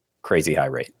crazy high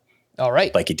rate. All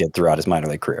right. Like he did throughout his minor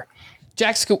league career.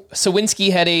 Jack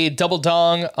Sawinski had a double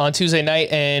dong on Tuesday night,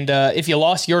 and if you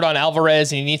lost Yordan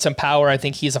Alvarez and you need some power, I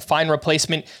think he's a fine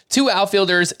replacement. 2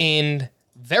 outfielders in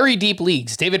very deep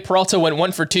leagues. David Peralta went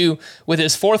 1 for 2 with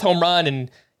his 4th home run,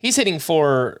 and he's hitting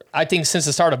for, I think, since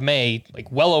the start of May, like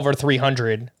well over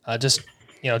 300.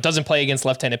 Doesn't play against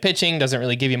left-handed pitching, doesn't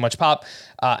really give you much pop.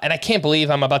 And I can't believe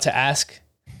I'm about to ask,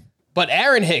 but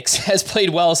Aaron Hicks has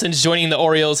played well since joining the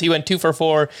Orioles. He went 2 for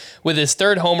 4 with his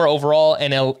 3rd homer overall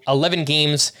and 11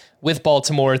 games with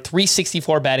Baltimore,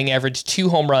 .364 batting average, 2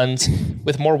 home runs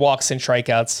with more walks than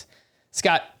strikeouts.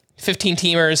 Scott, 15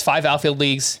 teamers, 5 outfield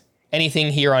leagues.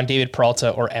 Anything here on David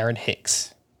Peralta or Aaron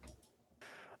Hicks?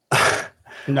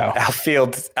 No.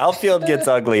 Outfield gets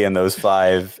ugly in those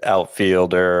 5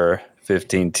 outfielder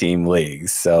 15 team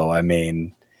leagues. So, I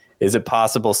mean, is it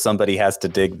possible somebody has to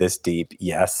dig this deep?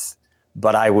 Yes.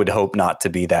 But I would hope not to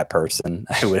be that person.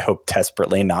 I would hope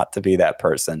desperately not to be that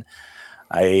person.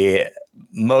 I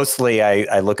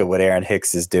look at what Aaron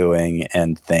Hicks is doing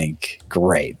and think,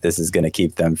 great, this is going to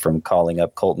keep them from calling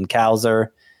up Colton Cowser.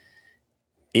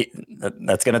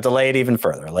 That's going to delay it even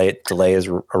further. Delay his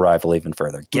arrival even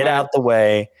further. Get out the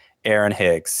way, Aaron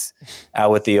Hicks,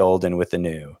 out with the old and with the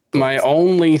new. My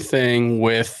only thing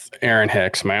with Aaron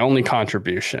Hicks, my only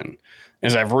contribution,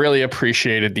 is I've really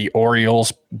appreciated the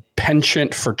Orioles'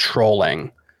 penchant for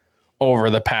trolling over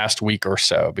the past week or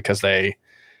so, because I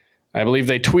believe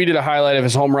they tweeted a highlight of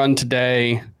his home run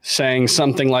today saying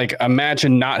something like,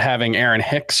 imagine not having Aaron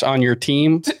Hicks on your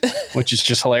team, which is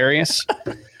just hilarious.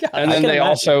 And then they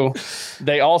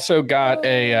also got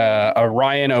a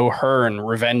Ryan O'Hearn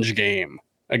revenge game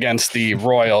against the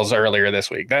Royals earlier this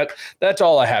week. That's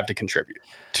all I have to contribute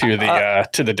to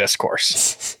the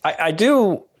discourse. I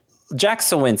do. Jack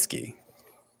Sawinski,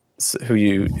 who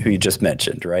you just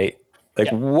mentioned, right?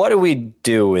 What do we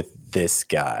do with this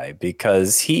guy?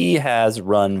 Because he has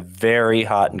run very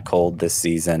hot and cold this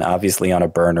season, obviously on a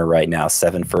burner right now,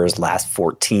 7 for his last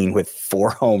 14 with 4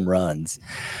 home runs.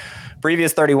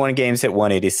 Previous 31 games hit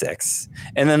 186.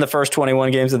 And then the first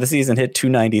 21 games of the season hit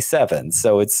 297.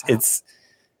 So it's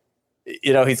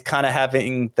he's kind of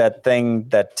having that thing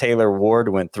that Taylor Ward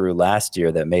went through last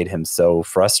year that made him so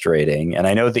frustrating. And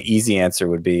I know the easy answer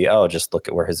would be, just look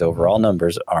at where his overall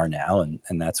numbers are now.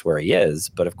 And that's where he is.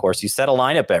 But of course, you set a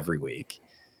lineup every week.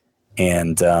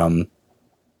 And are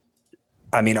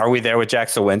we there with Jack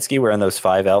Sawinski? We're in those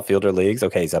 5 outfielder leagues.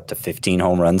 Okay, he's up to 15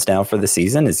 home runs now for the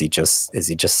season. Is he just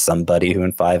somebody who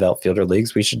in 5 outfielder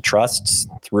leagues we should trust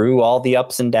through all the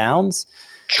ups and downs?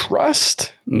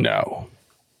 Trust? No.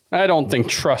 I don't think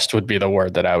trust would be the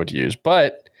word that I would use,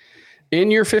 but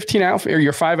in your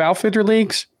 5 outfielder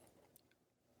leagues,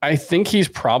 I think he's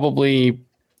probably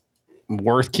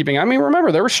worth keeping.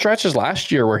 Remember, there were stretches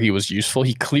last year where he was useful.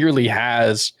 He clearly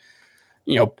has,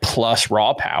 plus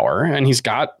raw power, and he's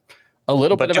got a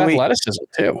little bit of athleticism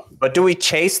too. But do we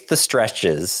chase the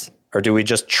stretches, or do we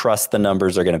just trust the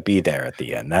numbers are going to be there at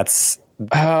the end? That's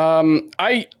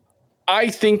I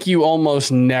think you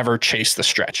almost never chase the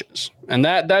stretches. And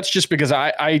that's just because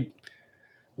I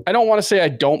don't want to say I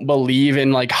don't believe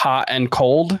in hot and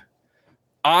cold.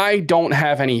 I don't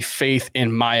have any faith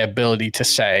in my ability to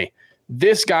say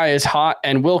this guy is hot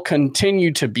and will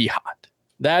continue to be hot.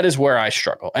 That is where I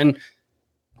struggle. And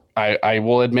I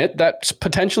will admit that's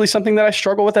potentially something that I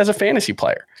struggle with as a fantasy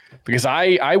player, because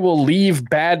I will leave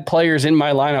bad players in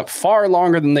my lineup far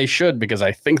longer than they should because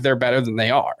I think they're better than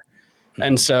they are.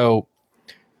 And so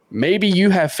maybe you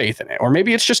have faith in it, or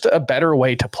maybe it's just a better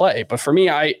way to play. But for me,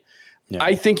 I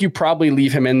think you probably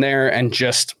leave him in there and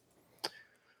just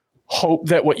hope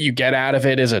that what you get out of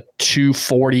it is a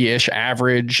 240-ish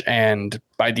average. And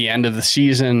by the end of the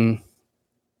season,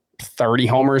 30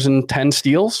 homers and 10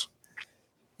 steals.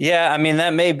 Yeah,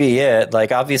 that may be it.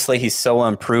 Obviously, he's so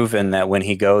unproven that when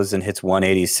he goes and hits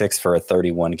 186 for a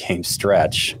 31-game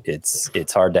stretch, it's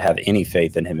hard to have any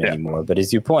faith in him anymore. But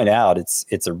as you point out,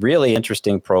 it's a really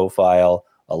interesting profile.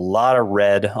 A lot of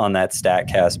red on that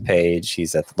StatCast page.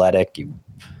 He's athletic.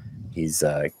 He's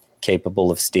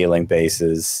capable of stealing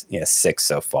bases. 6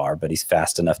 so far, but he's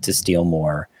fast enough to steal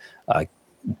more.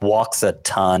 Walks a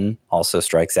ton. Also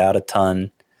strikes out a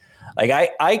ton.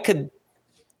 I could.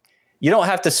 You don't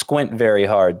have to squint very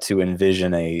hard to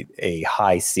envision a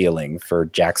high ceiling for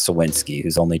Jack Sawinski,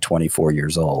 who's only 24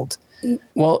 years old.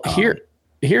 Well,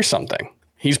 here's something.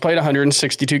 He's played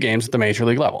 162 games at the major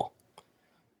league level.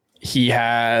 He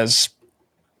has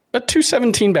a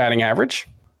 217 batting average.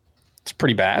 It's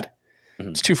pretty bad.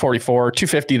 Mm-hmm. It's 244,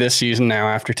 250 this season now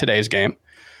after today's game.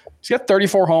 He's got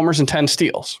 34 homers and 10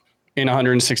 steals in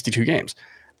 162 games.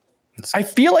 I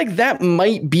feel like that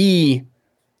might be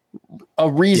a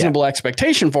reasonable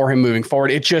expectation for him moving forward.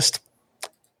 It just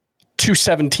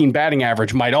 217 batting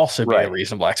average might also be a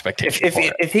reasonable expectation.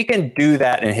 If he can do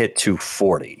that and hit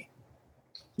 240,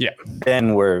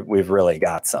 then we've really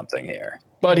got something here.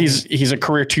 But he's a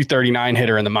career 239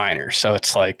 hitter in the minors, so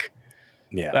it's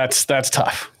that's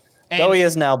tough. Though he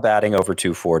is now batting over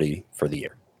 240 for the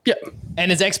year. Yeah, and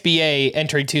his XBA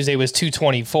entering Tuesday was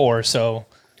 224, so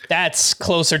that's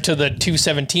closer to the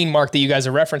 217 mark that you guys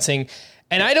are referencing.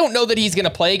 And I don't know that he's going to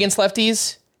play against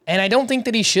lefties, and I don't think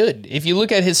that he should. If you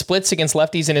look at his splits against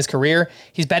lefties in his career,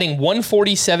 he's batting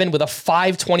 147 with a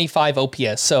 525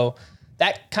 OPS. So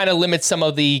that kind of limits some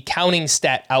of the counting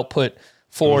stat output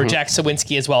for Jack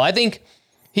Sawinski as well. I think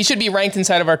he should be ranked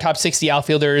inside of our top 60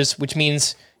 outfielders, which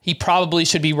means he probably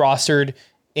should be rostered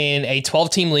in a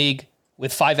 12-team league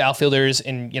with 5 outfielders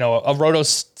in, a roto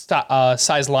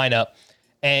size lineup.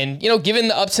 And, given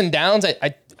the ups and downs,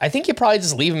 I think you probably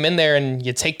just leave him in there and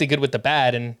you take the good with the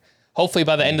bad. And hopefully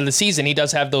by the end of the season, he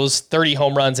does have those 30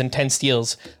 home runs and 10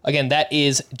 steals. Again, that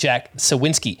is Jack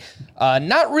Sawinski.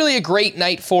 Not really a great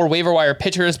night for waiver wire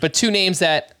pitchers, but 2 names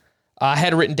that I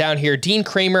had written down here. Dean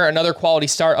Kramer, another quality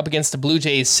start up against the Blue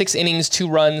Jays, 6 innings, 2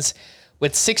 runs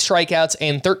with 6 strikeouts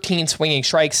and 13 swinging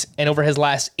strikes. And over his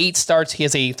last 8 starts, he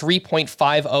has a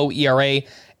 3.50 ERA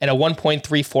and a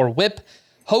 1.34 whip.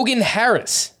 Hogan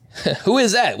Harris, who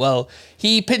is that? Well,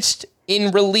 he pitched in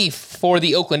relief for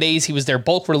the Oakland A's. He was their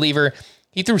bulk reliever.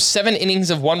 He threw 7 innings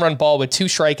of 1-run ball with 2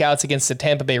 strikeouts against the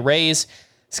Tampa Bay Rays.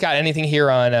 Scott, anything here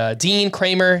on Dean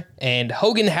Kramer and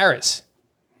Hogan Harris?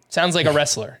 Sounds like a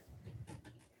wrestler.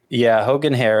 Yeah,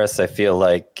 Hogan Harris, I feel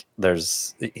like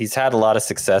he's had a lot of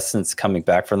success since coming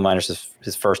back from the minors.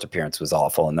 His first appearance was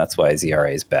awful, and that's why his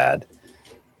ERA is bad.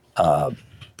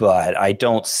 But I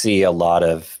don't see a lot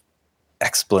of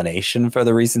explanation for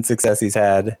the recent success he's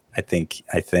had. I think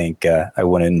I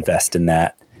wouldn't invest in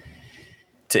that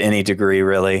to any degree,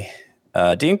 really.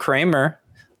 Dean Kramer,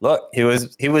 look, he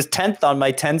was 10th on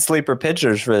my 10 sleeper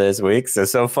pitchers for this week,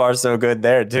 so far so good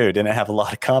there too. Didn't have a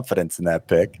lot of confidence in that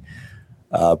pick.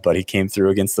 But he came through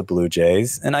against the Blue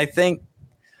Jays, and I think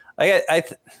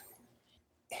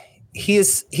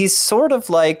he's sort of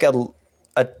like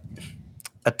a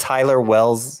Tyler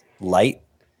Wells light.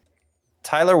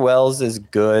 Tyler Wells is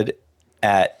good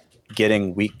at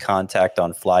getting weak contact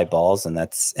on fly balls, and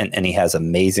and he has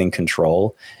amazing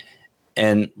control.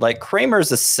 And like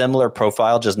Kramer's a similar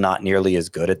profile, just not nearly as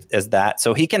good as that.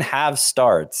 So he can have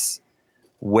starts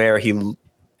where he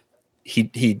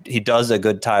does a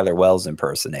good Tyler Wells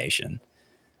impersonation,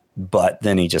 but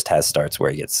then he just has starts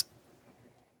where he gets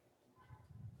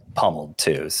pummeled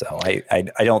too. So I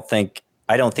don't think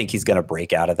he's going to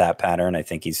break out of that pattern. I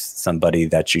think he's somebody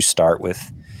that you start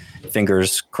with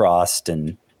fingers crossed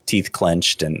and teeth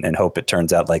clenched and hope it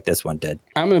turns out like this one did.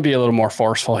 I'm going to be a little more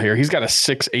forceful here. He's got a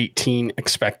 6.18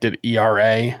 expected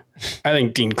ERA. I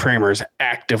think Dean Kramer is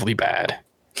actively bad.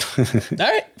 All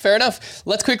right, fair enough.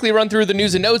 Let's quickly run through the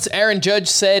news and notes. Aaron Judge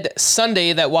said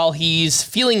Sunday that while he's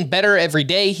feeling better every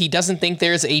day, he doesn't think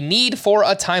there's a need for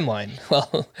a timeline.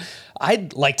 Well,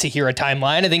 I'd like to hear a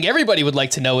timeline. I think everybody would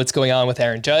like to know what's going on with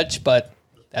Aaron Judge, but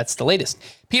that's the latest.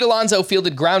 Pete Alonso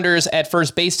fielded grounders at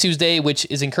first base Tuesday, which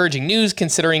is encouraging news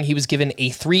considering he was given a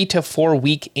 3 to 4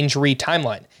 week injury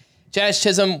timeline. Jazz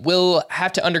Chisholm will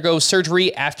have to undergo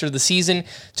surgery after the season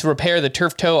to repair the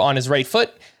turf toe on his right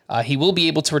foot. He will be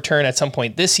able to return at some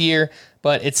point this year,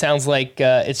 but it sounds like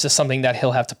it's just something that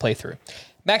he'll have to play through.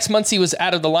 Max Muncy was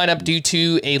out of the lineup due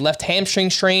to a left hamstring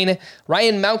strain.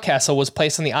 Ryan Mountcastle was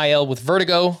placed on the IL with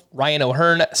vertigo. Ryan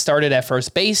O'Hearn started at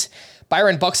first base.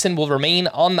 Byron Buxton will remain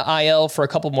on the IL for a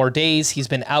couple more days. He's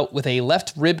been out with a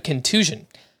left rib contusion.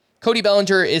 Cody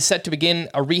Bellinger is set to begin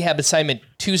a rehab assignment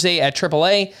Tuesday at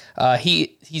AAA.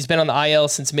 He's been on the IL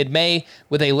since mid-May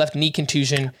with a left knee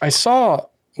contusion. I saw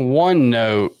one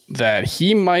note that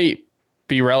he might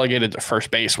be relegated to first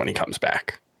base when he comes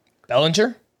back.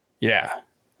 Bellinger? Yeah.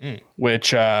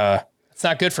 Which it's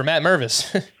not good for Matt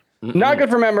Mervis. Not good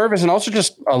for Matt Mervis, and also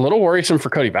just a little worrisome for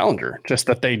Cody Bellinger. Just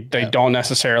that they don't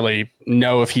necessarily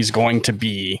know if he's going to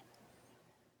be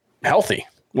healthy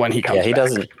when he comes back. Yeah, he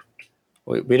doesn't.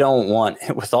 We don't want,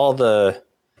 with all the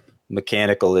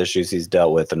mechanical issues he's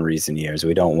dealt with in recent years,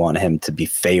 we don't want him to be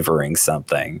favoring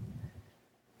something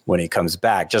when he comes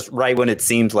back, just right when it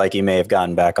seems like he may have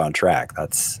gotten back on track. I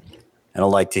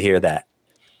don't like to hear that.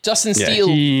 Justin Steele.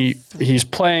 He's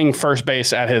playing first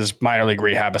base at his minor league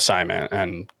rehab assignment,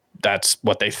 and that's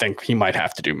what they think he might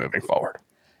have to do moving forward.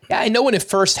 Yeah, I know when it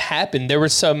first happened, there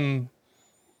was some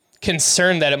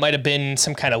concern that it might have been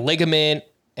some kind of ligament,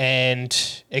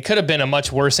 and it could have been a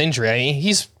much worse injury. I mean,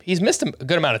 he's missed a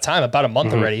good amount of time, about a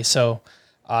month already, so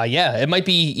it might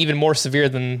be even more severe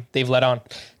than they've let on.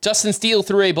 Justin Steele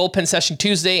threw a bullpen session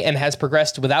Tuesday and has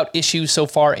progressed without issue so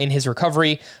far in his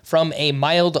recovery from a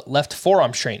mild left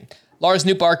forearm strain. Lars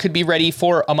Nootbaar could be ready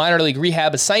for a minor league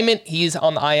rehab assignment. He's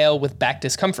on the IL with back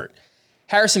discomfort.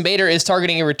 Harrison Bader is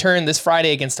targeting a return this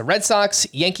Friday against the Red Sox.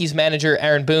 Yankees manager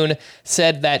Aaron Boone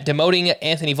said that demoting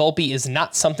Anthony Volpe is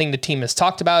not something the team has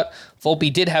talked about.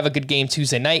 Volpe did have a good game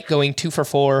Tuesday night, going 2 for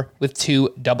 4 with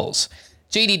 2 doubles.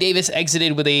 J.D. Davis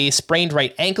exited with a sprained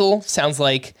right ankle. Sounds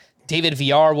like David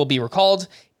Villar will be recalled.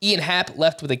 Ian Happ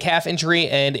left with a calf injury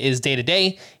and is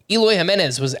day-to-day. Eloy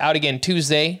Jimenez was out again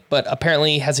Tuesday, but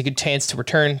apparently has a good chance to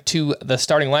return to the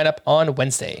starting lineup on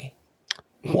Wednesday.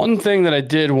 One thing that I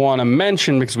did want to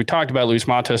mention, because we talked about Luis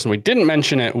Matos and we didn't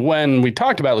mention it when we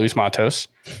talked about Luis Matos.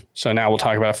 So now we'll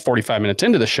talk about 45 minutes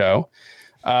into the show.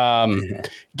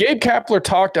 Gabe Kapler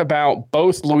talked about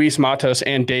both Luis Matos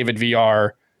and David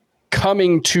Villar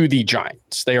coming to the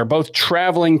Giants. They are both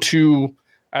traveling to,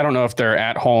 I don't know if they're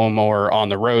at home or on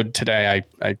the road today.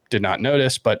 I did not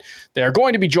notice, but they are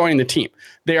going to be joining the team.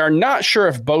 They are not sure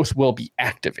if both will be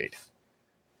activated.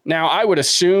 Now, I would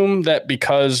assume that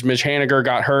because Mitch Haniger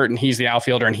got hurt and he's the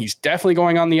outfielder and he's definitely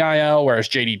going on the IL, whereas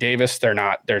JD Davis, they're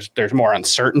not. There's more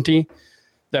uncertainty,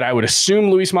 that I would assume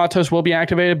Luis Matos will be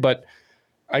activated, but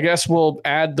I guess we'll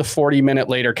add the 40-minute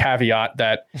later caveat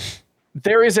that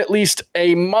there is at least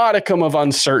a modicum of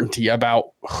uncertainty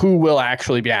about who will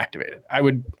actually be activated.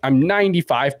 I'm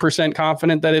 95%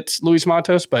 confident that it's Luis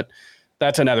Matos, but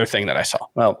that's another thing that I saw.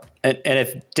 Well, and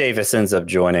if Davis ends up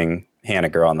joining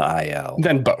Haniger on the IL,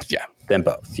 then both, yeah.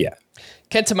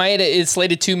 Kenta Maeda is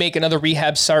slated to make another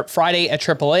rehab start Friday at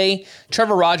AAA.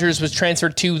 Trevor Rogers was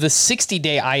transferred to the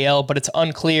 60-day IL, but it's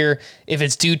unclear if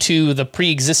it's due to the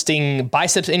pre-existing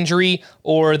biceps injury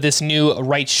or this new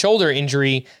right shoulder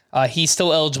injury. He's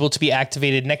still eligible to be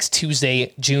activated next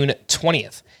Tuesday, June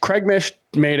 20th. Craig Mish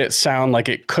made it sound like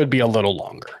it could be a little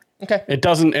longer. Okay.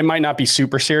 It might not be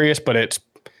super serious, but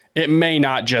it may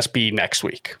not just be next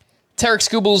week. Tarek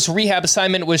Skubal's rehab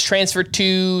assignment was transferred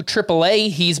to AAA.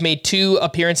 He's made 2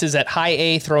 appearances at High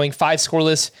A, throwing 5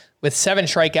 scoreless with 7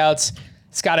 strikeouts.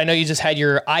 Scott, I know you just had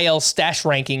your IL stash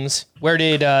rankings. Where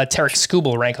did Tarek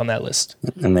Skubal rank on that list?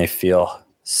 And they feel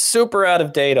super out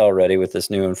of date already with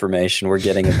this new information we're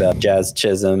getting about Jazz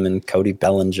Chisholm and Cody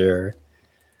Bellinger.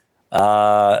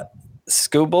 Skubal,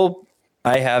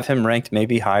 I have him ranked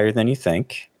maybe higher than you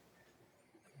think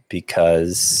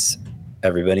because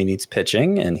everybody needs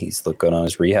pitching, and he's looked good on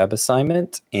his rehab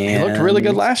assignment. And he looked really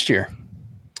good last year.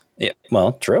 Yeah,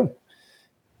 well, true.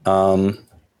 Let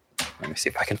me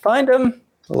see if I can find him.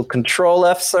 A little Control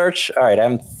F search. All right,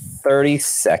 I'm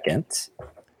 32nd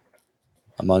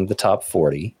among the top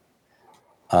 40.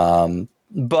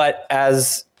 But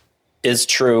as is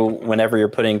true whenever you're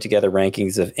putting together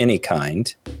rankings of any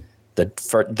kind,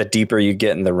 the deeper you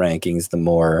get in the rankings, the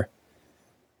more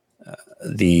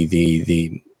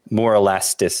the more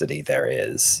elasticity there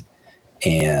is.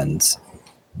 And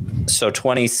so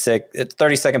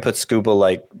 32nd puts Scuba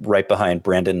like right behind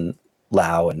Brandon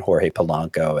Lau and Jorge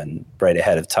Polanco and right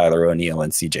ahead of Tyler O'Neill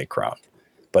and CJ Cron.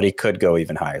 But he could go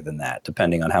even higher than that,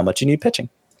 depending on how much you need pitching.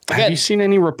 Have you seen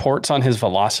any reports on his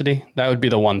velocity? That would be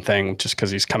the one thing, just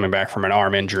because he's coming back from an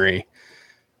arm injury.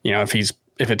 You know, if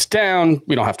it's down,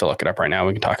 we don't have to look it up right now.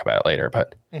 We can talk about it later.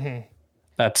 But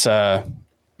that's,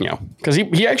 because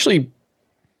he actually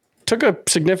took a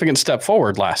significant step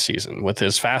forward last season with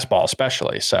his fastball,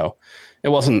 especially. So he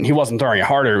wasn't throwing it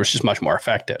harder. It was just much more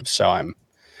effective.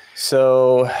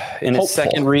 So in his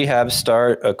second rehab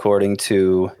start, according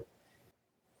to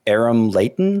Aram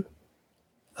Layton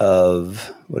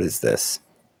of, what is this?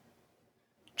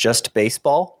 Just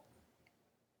Baseball.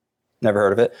 Never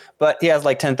heard of it, but he has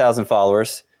like 10,000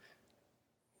 followers.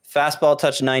 Fastball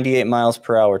touched 98 miles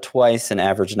per hour twice and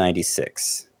averaged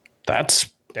 96.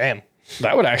 Damn.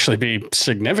 That would actually be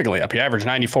significantly up. He averaged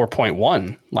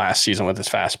 94.1 last season with his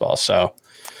fastball. So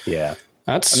yeah,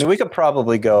 we could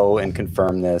probably go and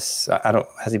confirm this.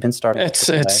 Has he been starting? It's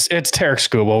Tarek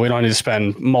Skubal. We don't need to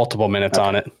spend multiple minutes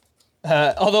on it.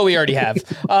 Although we already have.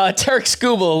 Tarek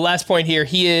Skubal, last point here,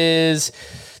 he is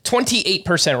 28%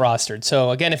 rostered.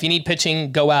 So again, if you need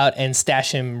pitching, go out and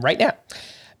stash him right now.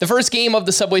 The first game of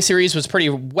the Subway Series was pretty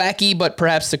wacky, but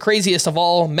perhaps the craziest of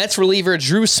all. Mets reliever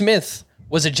Drew Smith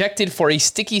was ejected for a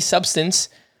sticky substance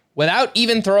without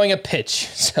even throwing a pitch.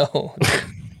 So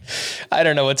I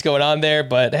don't know what's going on there,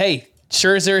 but hey,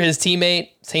 Scherzer, his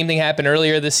teammate, same thing happened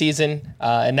earlier this season,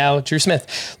 and now Drew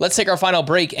Smith. Let's take our final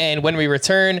break, and when we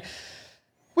return,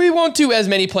 we won't do as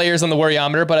many players on the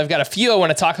Worryometer, but I've got a few I want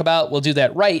to talk about. We'll do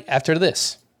that right after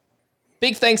this.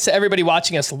 Big thanks to everybody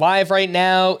watching us live right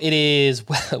now. It is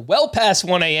well past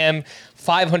 1 a.m.,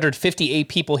 558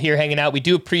 people here hanging out. We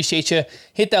do appreciate you.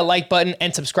 Hit that like button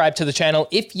and subscribe to the channel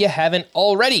if you haven't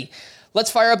already. Let's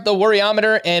fire up the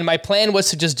Worryometer, and my plan was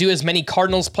to just do as many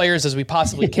Cardinals players as we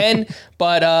possibly can,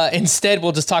 but instead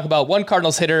we'll just talk about one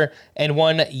Cardinals hitter and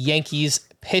one Yankees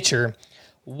pitcher.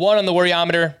 1 on the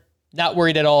Worryometer, not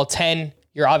worried at all. 10,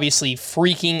 you're obviously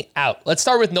freaking out. Let's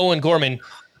start with Nolan Gorman.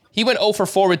 He went 0 for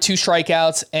 4 with 2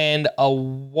 strikeouts and a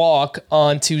walk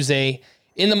on Tuesday.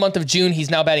 In the month of June, he's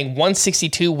now batting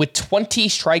 .162 with 20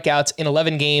 strikeouts in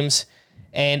 11 games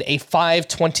and a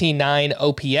 .529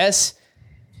 OPS.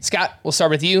 Scott, we'll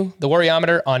start with you. The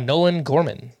worryometer on Nolan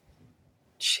Gorman.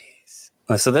 Jeez.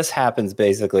 So this happens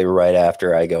basically right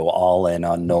after I go all in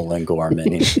on Nolan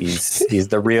Gorman. He's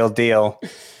the real deal.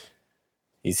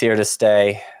 He's here to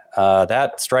stay.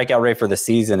 That strikeout rate for the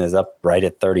season is up right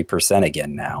at 30%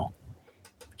 again now,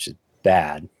 which is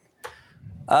bad.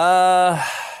 I'll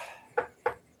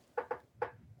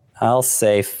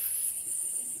say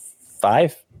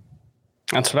 5.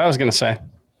 That's what I was going to say.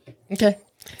 Okay.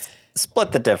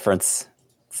 Split the difference.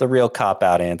 It's a real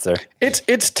cop-out answer.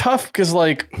 It's tough because,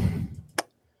 like,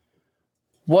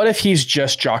 what if he's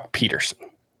just Jock Peterson?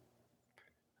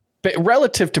 But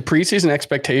relative to preseason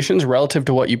expectations, relative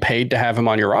to what you paid to have him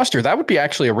on your roster, that would be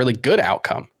actually a really good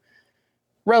outcome.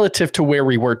 Relative to where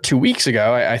we were 2 weeks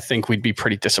ago, I think we'd be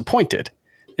pretty disappointed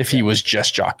if he was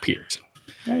just Jock Peterson.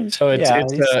 So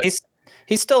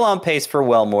he's still on pace for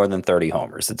well more than 30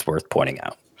 homers. It's worth pointing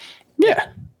out. Yeah.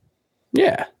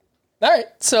 All right.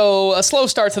 So a slow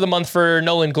start to the month for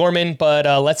Nolan Gorman, but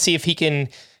let's see if he can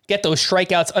get those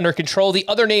strikeouts under control. The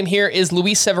other name here is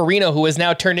Luis Severino, who has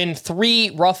now turned in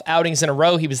 3 rough outings in a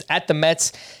row. He was at the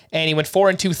Mets, and he went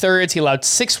 4 2/3. He allowed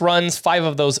 6 runs, 5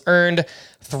 of those earned,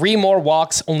 3 more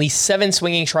walks, only 7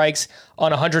 swinging strikes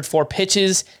on 104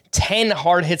 pitches, 10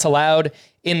 hard hits allowed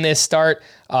in this start.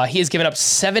 He has given up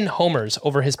 7 homers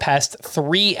over his past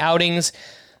 3 outings.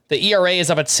 The ERA is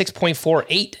up at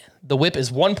 6.48. The whip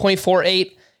is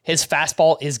 1.48. His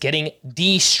fastball is getting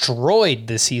destroyed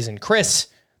this season. Chris,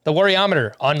 the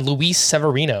worryometer on Luis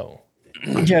Severino.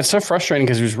 Yeah, it's so frustrating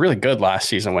because he was really good last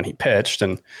season when he pitched.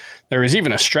 And there was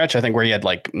even a stretch, I think, where he had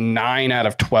like 9 out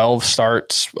of 12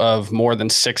 starts of more than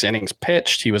 6 innings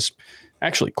pitched. He was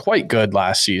actually quite good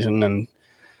last season. And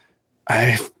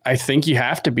I think you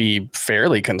have to be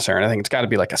fairly concerned. I think it's got to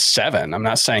be like a 7. I'm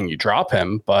not saying you drop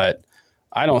him, but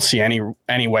I don't see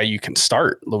any way you can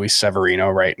start Luis Severino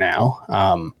right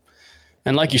now.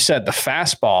 And like you said, the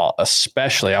fastball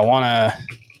especially,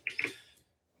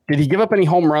 did he give up any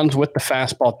home runs with the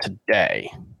fastball today?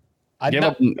 Give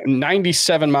up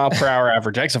 97 mile per hour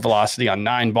average exit velocity on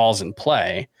 9 balls in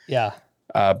play. Yeah.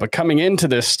 But coming into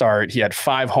this start, he had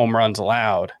 5 home runs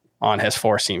allowed on his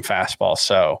 4-seam fastball.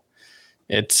 So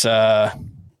it's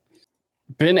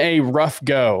been a rough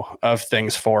go of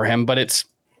things for him, but it's,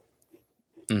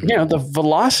 the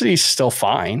velocity is still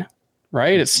fine,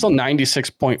 right? It's still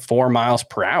 96.4 miles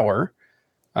per hour.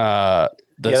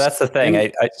 That's the thing.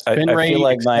 I rate, feel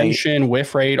like extension,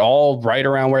 whiff rate, all right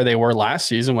around where they were last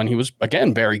season when he was,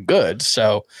 again, very good.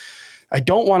 So I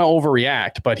don't want to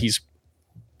overreact, but he's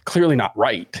clearly not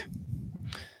right.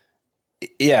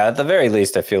 Yeah, at the very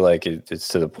least, I feel like it's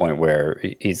to the point where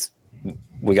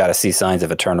we got to see signs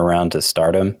of a turnaround to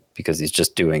start him because he's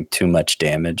just doing too much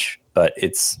damage. But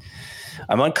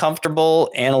I'm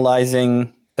uncomfortable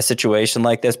analyzing a situation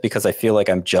like this because I feel like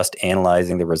I'm just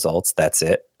analyzing the results. That's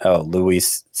it. Oh,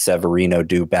 Luis Severino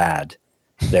do bad.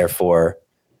 Therefore,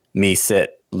 me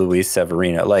sit Luis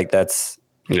Severino. Like that's,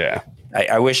 yeah.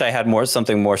 I wish I had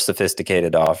something more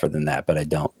sophisticated to offer than that, but I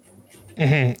don't.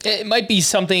 Mm-hmm. It might be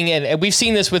something, and we've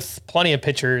seen this with plenty of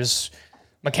pitchers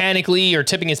mechanically or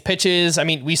tipping his pitches. I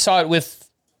mean, we saw it with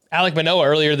Alek Manoah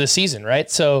earlier this season,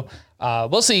 right? So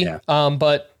we'll see.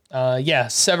 Yeah.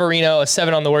 Severino, a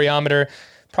 7 on the worryometer.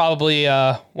 Probably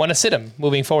want to sit him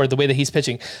moving forward the way that he's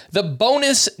pitching. The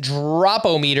bonus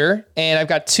drop-o-meter, and I've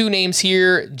got 2 names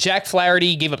here. Jack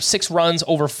Flaherty gave up 6 runs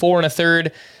over 4 1/3.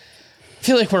 I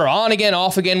feel like we're on again,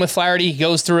 off again with Flaherty. He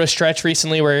goes through a stretch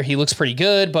recently where he looks pretty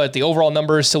good, but the overall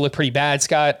numbers still look pretty bad,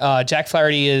 Scott. Jack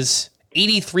Flaherty is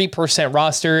 83%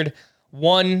 rostered.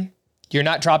 1, you're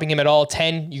not dropping him at all.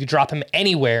 10, you could drop him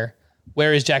anywhere.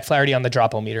 Where is Jack Flaherty on the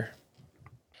drop-o-meter?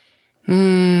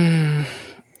 I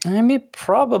mean,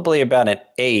 probably about an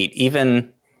 8.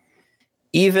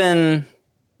 Even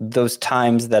those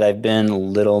times that I've been a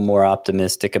little more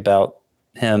optimistic about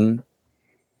him,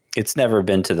 it's never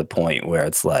been to the point where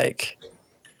it's like,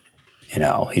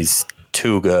 he's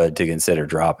too good to consider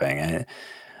dropping.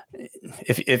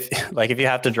 If you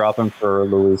have to drop him for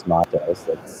Luis Matos,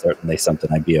 that's certainly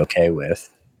something I'd be okay with.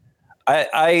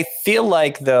 I feel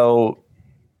like though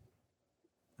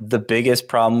the biggest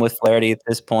problem with Flaherty at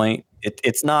this point,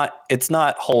 it's not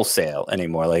wholesale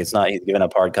anymore. Like he's giving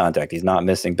up hard contact. He's not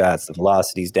missing bats. The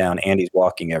velocity's down and he's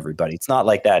walking everybody. It's not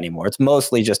like that anymore. It's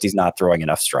mostly just he's not throwing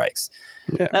enough strikes.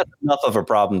 Yeah. That's enough of a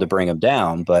problem to bring him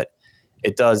down, but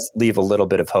it does leave a little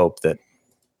bit of hope that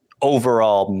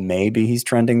overall maybe he's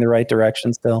trending the right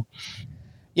direction still.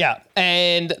 Yeah,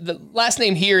 and the last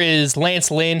name here is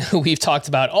Lance Lynn, who we've talked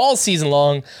about all season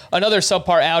long. Another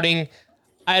subpar outing.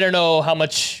 I don't know how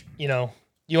much,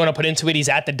 you you want to put into it. He's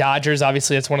at the Dodgers.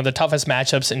 Obviously, that's one of the toughest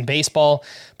matchups in baseball,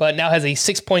 but now has a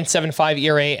 6.75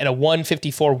 ERA and a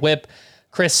 154 whip.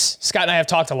 Chris, Scott and I have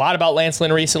talked a lot about Lance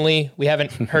Lynn recently. We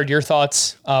haven't heard your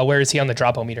thoughts. Where is he on the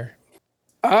drop-o-meter?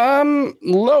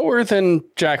 Lower than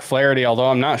Jack Flaherty, although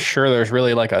I'm not sure there's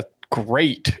really like a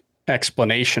great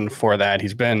explanation for that.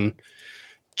 He's been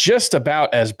just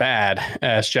about as bad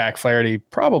as Jack Flaherty,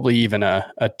 probably even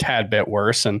a tad bit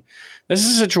worse. And this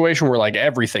is a situation where like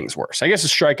everything's worse. I guess the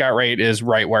strikeout rate is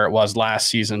right where it was last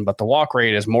season, but the walk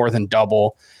rate is more than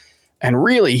double. And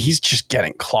really, he's just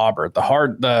getting clobbered.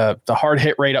 The hard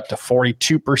hit rate up to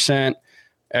 42%,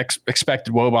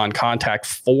 expected WOBA on contact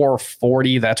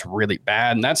 440. That's really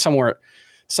bad. And that's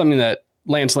something that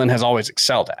Lance Lynn has always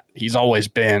excelled at. He's always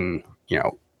been,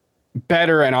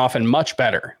 better and often much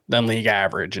better than league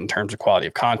average in terms of quality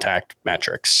of contact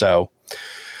metrics. So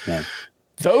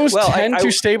those tend to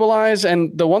stabilize.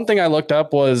 And the one thing I looked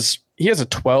up was he has a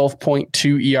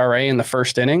 12.2 ERA in the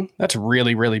first inning. That's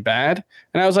really, really bad.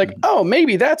 And I was like, oh,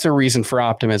 maybe that's a reason for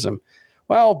optimism.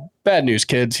 Well, bad news,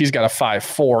 kids. He's got a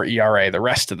 5.4 ERA the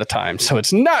rest of the time. So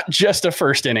it's not just a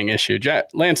first inning issue.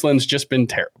 Lance Lynn's just been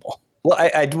terrible. Well,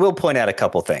 I will point out a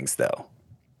couple things, though.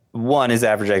 One is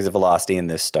average exit velocity in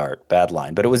this start. Bad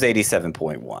line, but it was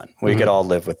 87.1. We could all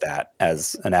live with that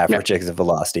as an average exit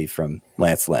velocity from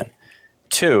Lance Lynn.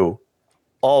 2,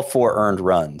 all 4 earned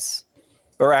runs,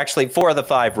 or actually 4 of the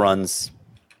 5 runs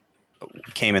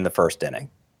came in the first inning.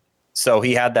 So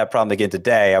he had that problem again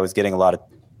today. I was getting a lot of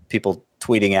people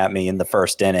tweeting at me in the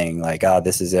first inning, like,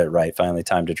 this is it, right? Finally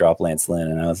time to drop Lance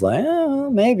Lynn. And I was like,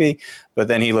 maybe. But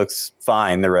then he looks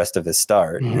fine the rest of his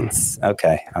start. It's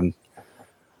okay.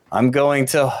 I'm going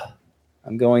to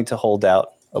hold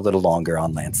out a little longer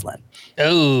on Lance Lynn.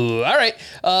 Oh, all right.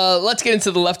 Let's get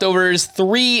into the leftovers.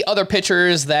 3 other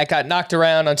pitchers that got knocked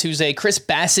around on Tuesday. Chris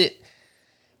Bassett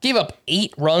gave up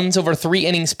 8 runs over 3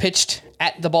 innings pitched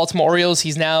at the Baltimore Orioles.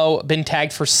 He's now been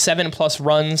tagged for 7+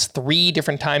 runs 3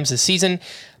 different times this season.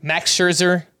 Max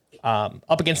Scherzer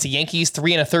up against the Yankees,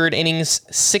 3 1/3 innings,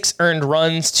 6 earned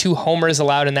runs, 2 homers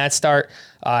allowed in that start.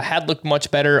 Had looked much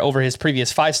better over his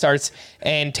previous 5 starts.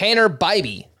 And Tanner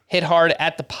Bybee hit hard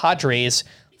at the Padres,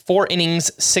 4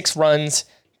 innings, 6 runs,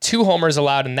 2 homers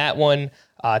allowed in that one,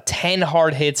 10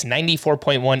 hard hits,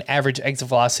 94.1 average exit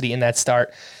velocity in that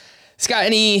start. Scott,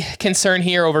 any concern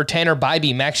here over Tanner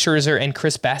Bybee, Max Scherzer, and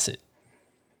Chris Bassett?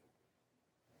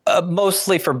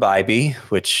 Mostly for Bybee,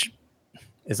 which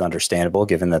is understandable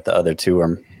given that the other 2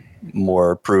 are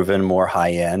more proven, more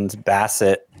high end.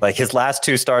 Bassett, like his last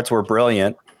 2 starts were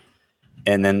brilliant.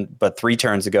 But 3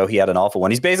 turns ago, he had an awful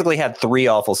one. He's basically had 3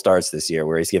 awful starts this year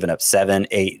where he's given up 7,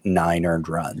 8, 9 earned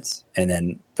runs. And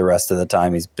then the rest of the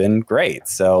time he's been great.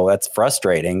 So that's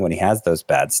frustrating when he has those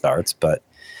bad starts, but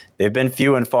they've been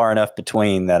few and far enough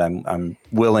between that I'm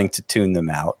willing to tune them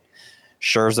out.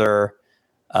 Scherzer,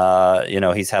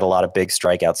 he's had a lot of big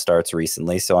strikeout starts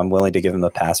recently, so I'm willing to give him a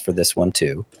pass for this one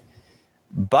too.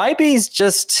 Bybee's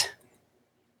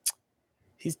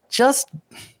he's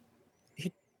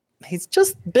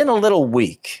just been a little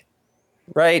weak,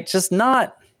 right? Just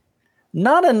not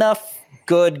enough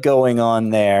good going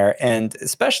on there. And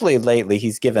especially lately,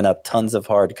 he's given up tons of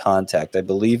hard contact. I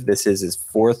believe this is his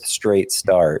 4th straight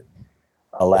start,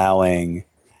 allowing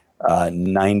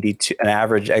 92, an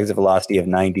average exit velocity of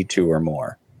 92 or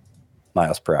more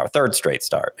miles per hour. 3rd straight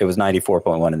start. It was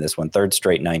 94.1 in this one. 3rd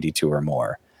straight 92 or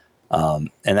more. And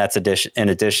that's in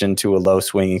addition to a low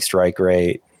swinging strike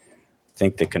rate. I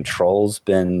think the control's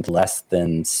been less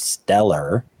than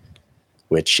stellar,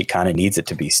 which he kind of needs it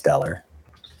to be stellar.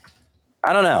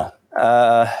 I don't know.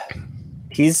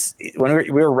 When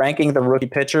we were ranking the rookie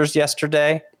pitchers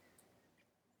yesterday,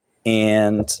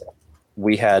 and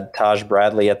we had Taj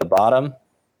Bradley at the bottom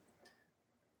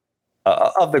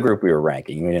of the group we were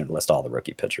ranking. We didn't list all the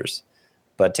rookie pitchers.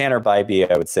 But Tanner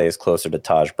Bybee, I would say, is closer to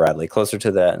Taj Bradley, closer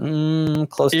to that,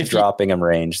 close to dropping him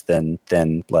range than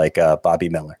like Bobby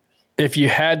Miller. If you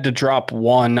had to drop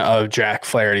one of Jack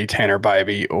Flaherty, Tanner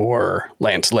Bybee, or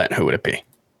Lance Lynn, who would it be?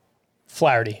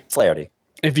 Flaherty.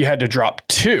 If you had to drop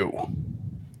 2,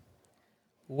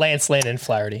 Lance Lynn and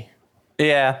Flaherty.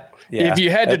 Yeah. If you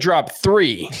had to drop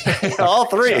 3, all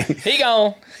 3. Here you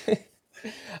go.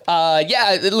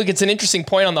 Look, it's an interesting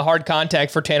point on the hard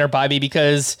contact for Tanner Bybee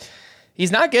because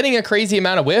he's not getting a crazy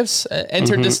amount of whiffs.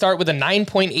 Entered to start with a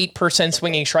 9.8%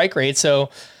 swinging strike rate. So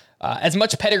as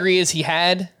much pedigree as he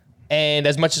had and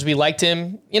as much as we liked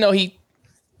him, he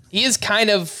is kind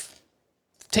of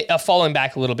falling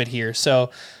back a little bit here. So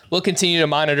we'll continue to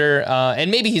monitor.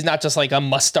 And maybe he's not just like a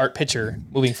must-start pitcher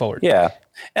moving forward. Yeah.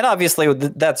 And obviously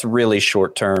that's really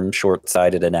short-term,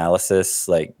 short-sighted analysis.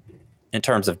 Like in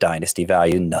terms of dynasty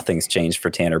value, nothing's changed for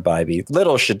Tanner Bybee.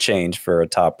 Little should change for a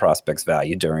top prospects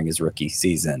value during his rookie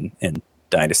season in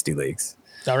dynasty leagues.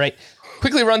 All right.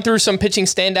 Quickly run through some pitching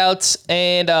standouts.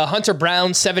 And Hunter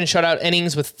Brown, 7 shutout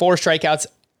innings with 4 strikeouts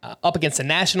up against the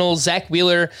Nationals. Zach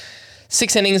Wheeler,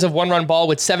 6 innings of 1-run ball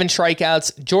with 7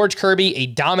 strikeouts. George Kirby, a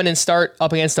dominant start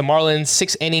up against the Marlins.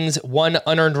 6 innings, 1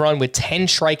 unearned run with 10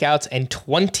 strikeouts and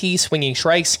 20 swinging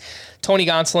strikes. Tony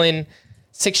Gonsolin,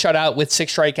 6 shutout with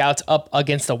 6 strikeouts up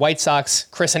against the White Sox.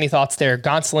 Chris, any thoughts there?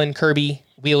 Gonsolin, Kirby,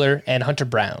 Wheeler, and Hunter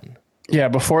Brown. Yeah,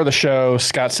 before the show,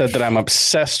 Scott said that I'm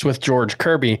obsessed with George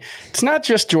Kirby. It's not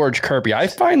just George Kirby. I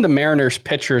find the Mariners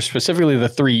pitchers, specifically the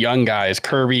 3 young guys,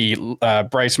 Kirby,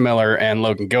 Bryce Miller, and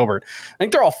Logan Gilbert, I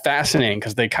think they're all fascinating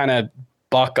because they kind of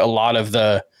buck a lot of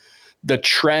the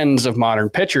trends of modern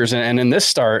pitchers. And in this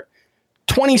start,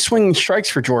 20 swinging strikes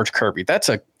for George Kirby. That's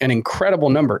an incredible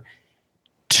number.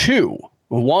 2,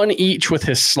 1 each with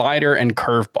his slider and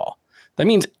curveball. That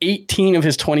means 18 of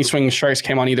his 20 swinging strikes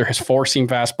came on either his 4-seam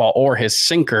fastball or his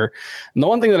sinker. And the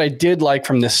one thing that I did like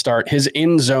from this start, his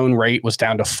in-zone rate was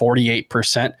down to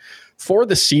 48%. For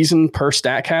the season per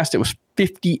StatCast, it was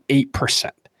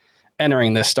 58%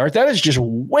 entering this start. That is just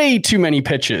way too many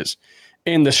pitches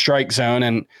in the strike zone.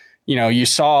 And, you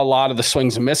saw a lot of the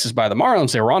swings and misses by the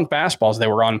Marlins. They were on fastballs. They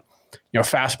were on,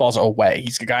 fastballs away.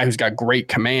 He's a guy who's got great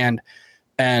command.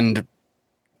 And,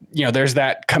 there's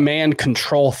that command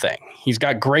control thing. He's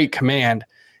got great command.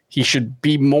 He should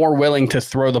be more willing to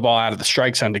throw the ball out of the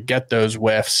strike zone to get those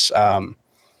whiffs.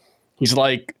 He's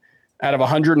like, out of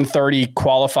 130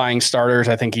 qualifying starters,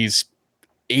 I think he's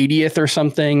 80th or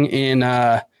something in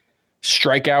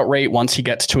strikeout rate once he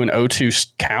gets to an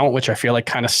 0-2 count, which I feel like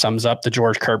kind of sums up the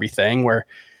George Kirby thing, where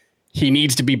he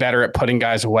needs to be better at putting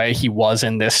guys away. He was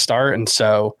in this start. And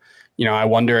so, I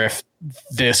wonder if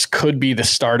this could be the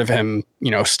start of him,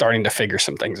 starting to figure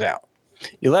some things out.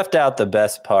 You left out the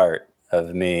best part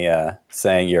of me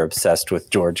saying you're obsessed with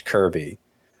George Kirby.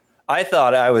 I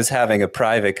thought I was having a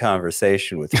private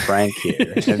conversation with Frank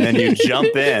here, and then you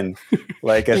jump in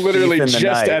like a literally thief in the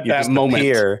just night. at You that just moment.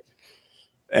 appear,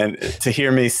 and to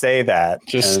hear me say that,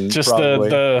 Just probably,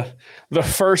 the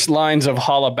first lines of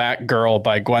 "Holla Back Girl"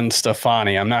 by Gwen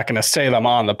Stefani. I'm not going to say them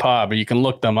on the pod, but you can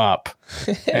look them up.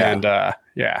 And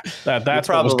that's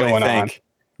what was going on.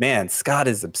 Man, Scott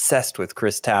is obsessed with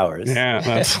Chris Towers. Yeah,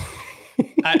 that's.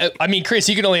 I mean, Chris,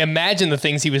 you can only imagine the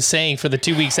things he was saying for the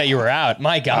 2 weeks that you were out.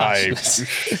 My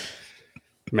gosh.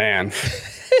 Man.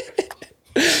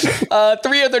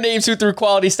 3 other names who threw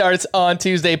quality starts on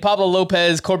Tuesday: Pablo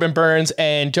Lopez, Corbin Burns,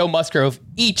 and Joe Musgrove,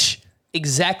 each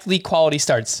exactly quality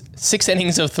starts. 6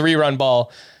 innings of 3-run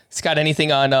ball. Scott,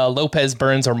 anything on Lopez,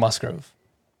 Burns, or Musgrove?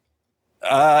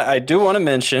 I do want to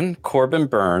mention Corbin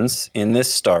Burns in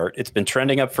this start. It's been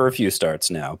trending up for a few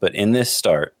starts now, but in this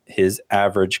start, his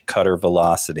average cutter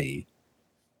velocity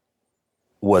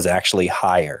was actually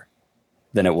higher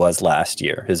than it was last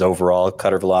year. His overall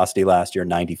cutter velocity last year,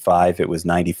 95. It was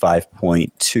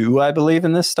 95.2, I believe,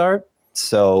 in this start.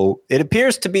 So it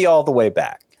appears to be all the way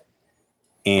back.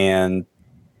 And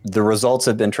the results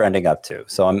have been trending up too.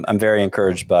 So I'm very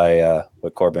encouraged by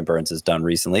what Corbin Burns has done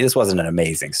recently. This wasn't an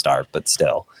amazing start, but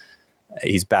still,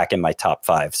 he's back in my top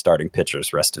 5 starting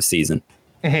pitchers rest of season.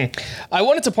 Mm-hmm. I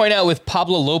wanted to point out with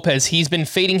Pablo Lopez, he's been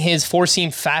fading his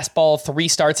 4-seam fastball 3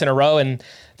 starts in a row, and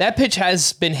that pitch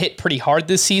has been hit pretty hard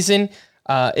this season.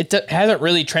 It hasn't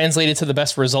really translated to the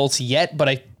best results yet, but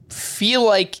I feel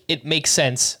like it makes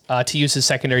sense to use his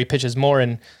secondary pitches more,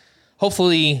 and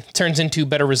hopefully turns into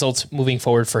better results moving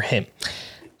forward for him.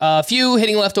 A few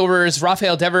hitting leftovers: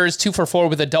 Rafael Devers, 2 for 4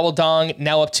 with a double dong,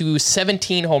 now up to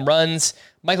 17 home runs.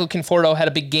 Michael Conforto had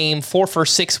a big game, 4 for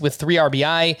 6 with 3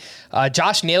 RBI.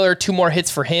 Josh Naylor, 2 more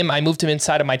hits for him. I moved him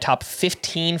inside of my top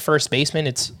 15 first baseman.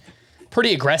 It's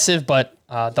pretty aggressive, but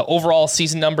the overall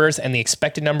season numbers and the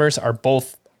expected numbers are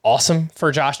both awesome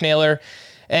for Josh Naylor.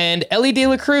 And Ellie De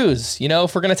La Cruz,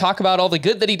 if we're going to talk about all the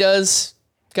good that he does,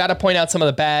 got to point out some of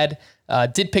the bad.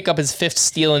 Did pick up his 5th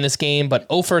steal in this game, but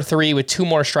 0 for 3 with 2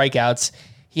 more strikeouts.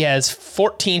 He has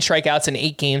 14 strikeouts in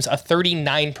 8 games, a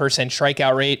 39%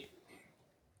 strikeout rate.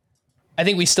 I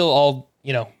think we still all,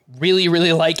 really,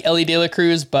 really like Ellie De La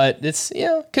Cruz, but it's,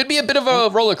 could be a bit of a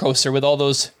roller coaster with all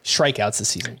those strikeouts this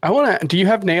season. Do you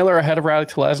have Naylor ahead of Rowdy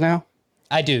Tellez now?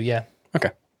 I do, yeah.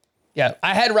 Okay. Yeah,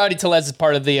 I had Rowdy Tellez as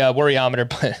part of the worryometer,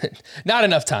 but not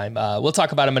enough time. We'll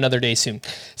talk about him another day soon.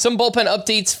 Some bullpen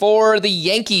updates for the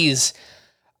Yankees.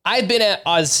 I've been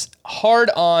as hard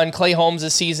on Clay Holmes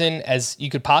this season as you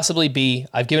could possibly be.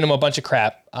 I've given him a bunch of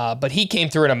crap, but he came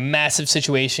through in a massive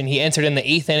situation. He entered in the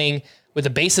 8th inning with the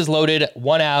bases loaded,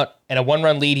 1 out, and a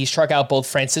 1-run lead. He struck out both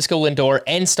Francisco Lindor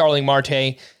and Starling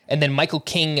Marte, And then Michael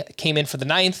King came in for the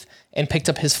 9th and picked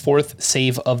up his 4th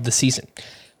save of the season.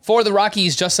 For the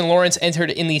Rockies, Justin Lawrence entered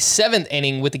in the 7th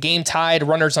inning with the game tied,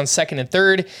 runners on 2nd and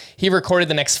 3rd. He recorded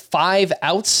the next 5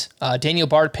 outs. Daniel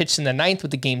Bard pitched in the 9th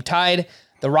with the game tied.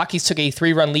 The Rockies took a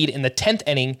 3-run lead in the 10th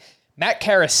inning. Matt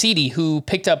Caracidi, who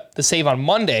picked up the save on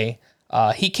Monday,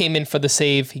 he came in for the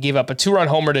save. He gave up a 2-run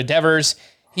homer to Devers.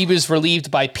 He was relieved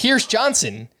by Pierce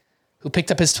Johnson, who picked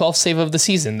up his 12th save of the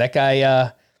season. That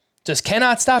guy just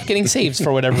cannot stop getting saves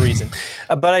for whatever reason.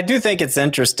 But I do think it's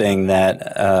interesting that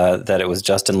that it was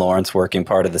Justin Lawrence working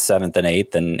part of the 7th and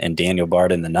 8th and Daniel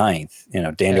Bard in the 9th. You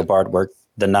know, Daniel Bard worked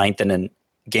the 9th in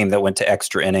a game that went to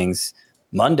extra innings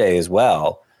Monday as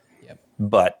well. Yep.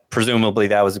 But presumably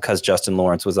that was because Justin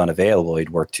Lawrence was unavailable. He'd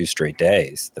worked 2 straight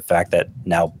days. The fact that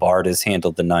now Bard has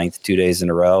handled the 9th 2 days in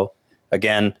a row,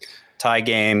 again, tie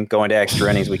game, going to extra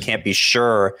innings, we can't be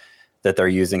sure that they're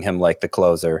using him like the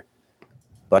closer.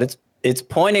 But it's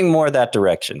pointing more that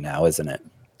direction now, isn't it?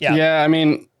 Yeah. Yeah, I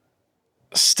mean,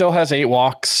 still has 8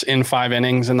 walks in 5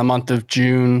 innings in the month of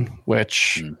June,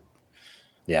 which,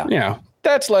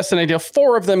 that's less than ideal.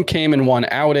 4 of them came in 1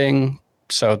 outing,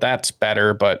 so that's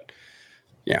better. But,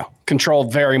 control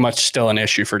very much still an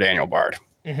issue for Daniel Bard.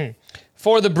 Mm-hmm.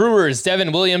 For the Brewers,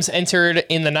 Devin Williams entered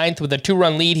in the 9th with a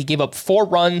 2-run lead. He gave up 4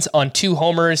 runs on 2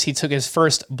 homers. He took his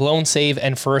first blown save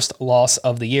and first loss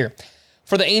of the year.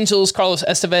 For the Angels, Carlos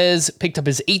Estevez picked up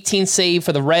his 18th save.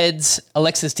 For the Reds,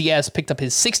 Alexis Diaz picked up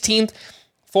his 16th.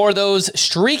 For those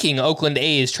streaking Oakland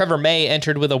A's, Trevor May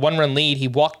entered with a 1-run lead. He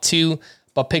walked 2,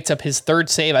 but picked up his 3rd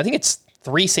save. I think it's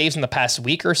 3 saves in the past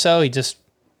week or so. He just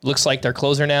looks like their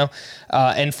closer now.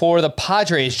 And for the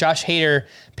Padres, Josh Hader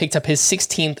picked up his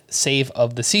 16th save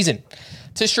of the season.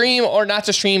 To stream or not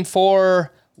to stream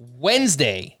for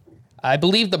Wednesday, I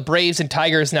believe the Braves and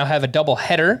Tigers now have a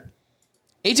doubleheader.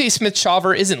 AJ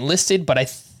Smith-Shawver isn't listed, but I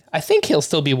think he'll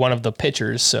still be one of the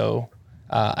pitchers, so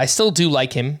I still do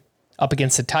like him up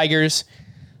against the Tigers.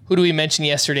 Who do we mention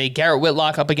yesterday? Garrett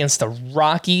Whitlock up against the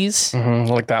Rockies. I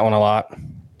like that one a lot.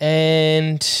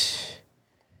 And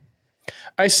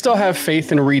I still have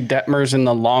faith in Reed Detmers in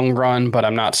the long run, but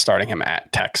I'm not starting him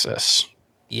at Texas.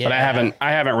 Yeah. But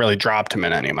I haven't really dropped him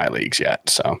in any of my leagues yet.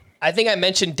 So I think I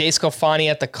mentioned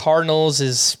DeSclafani at the Cardinals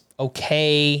is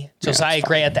okay. Josiah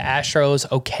Gray at the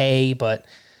Astros, okay, but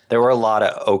there were a lot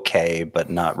of okay, but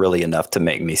not really enough to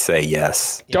make me say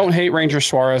yes. Don't hate Ranger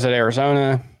Suarez at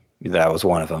Arizona. That was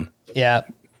one of them. Yeah.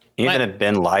 Even at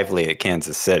Ben Lively at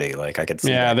Kansas City, like I could see.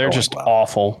 Yeah, they're just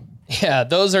awful. Yeah,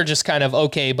 those are just kind of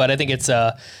okay, but I think it's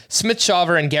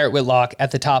Smith-Shawver and Garrett Whitlock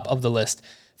at the top of the list.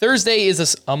 Thursday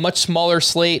is a much smaller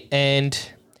slate, and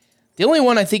the only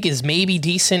one I think is maybe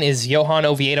decent is Johan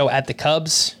Oviedo at the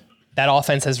Cubs. That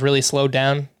offense has really slowed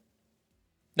down.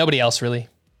 Nobody else really.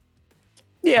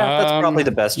 Yeah, that's probably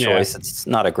the best choice. It's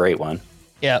not a great one.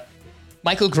 Yeah.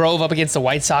 Michael Grove up against the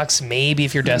White Sox, maybe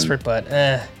if you're desperate, but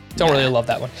don't really love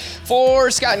that one.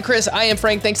 For Scott and Chris, I am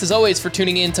Frank. Thanks as always for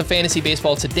tuning in to Fantasy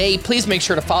Baseball today. Please make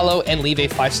sure to follow and leave a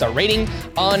 5-star rating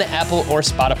on Apple or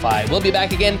Spotify. We'll be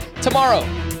back again tomorrow.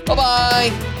 Bye-bye.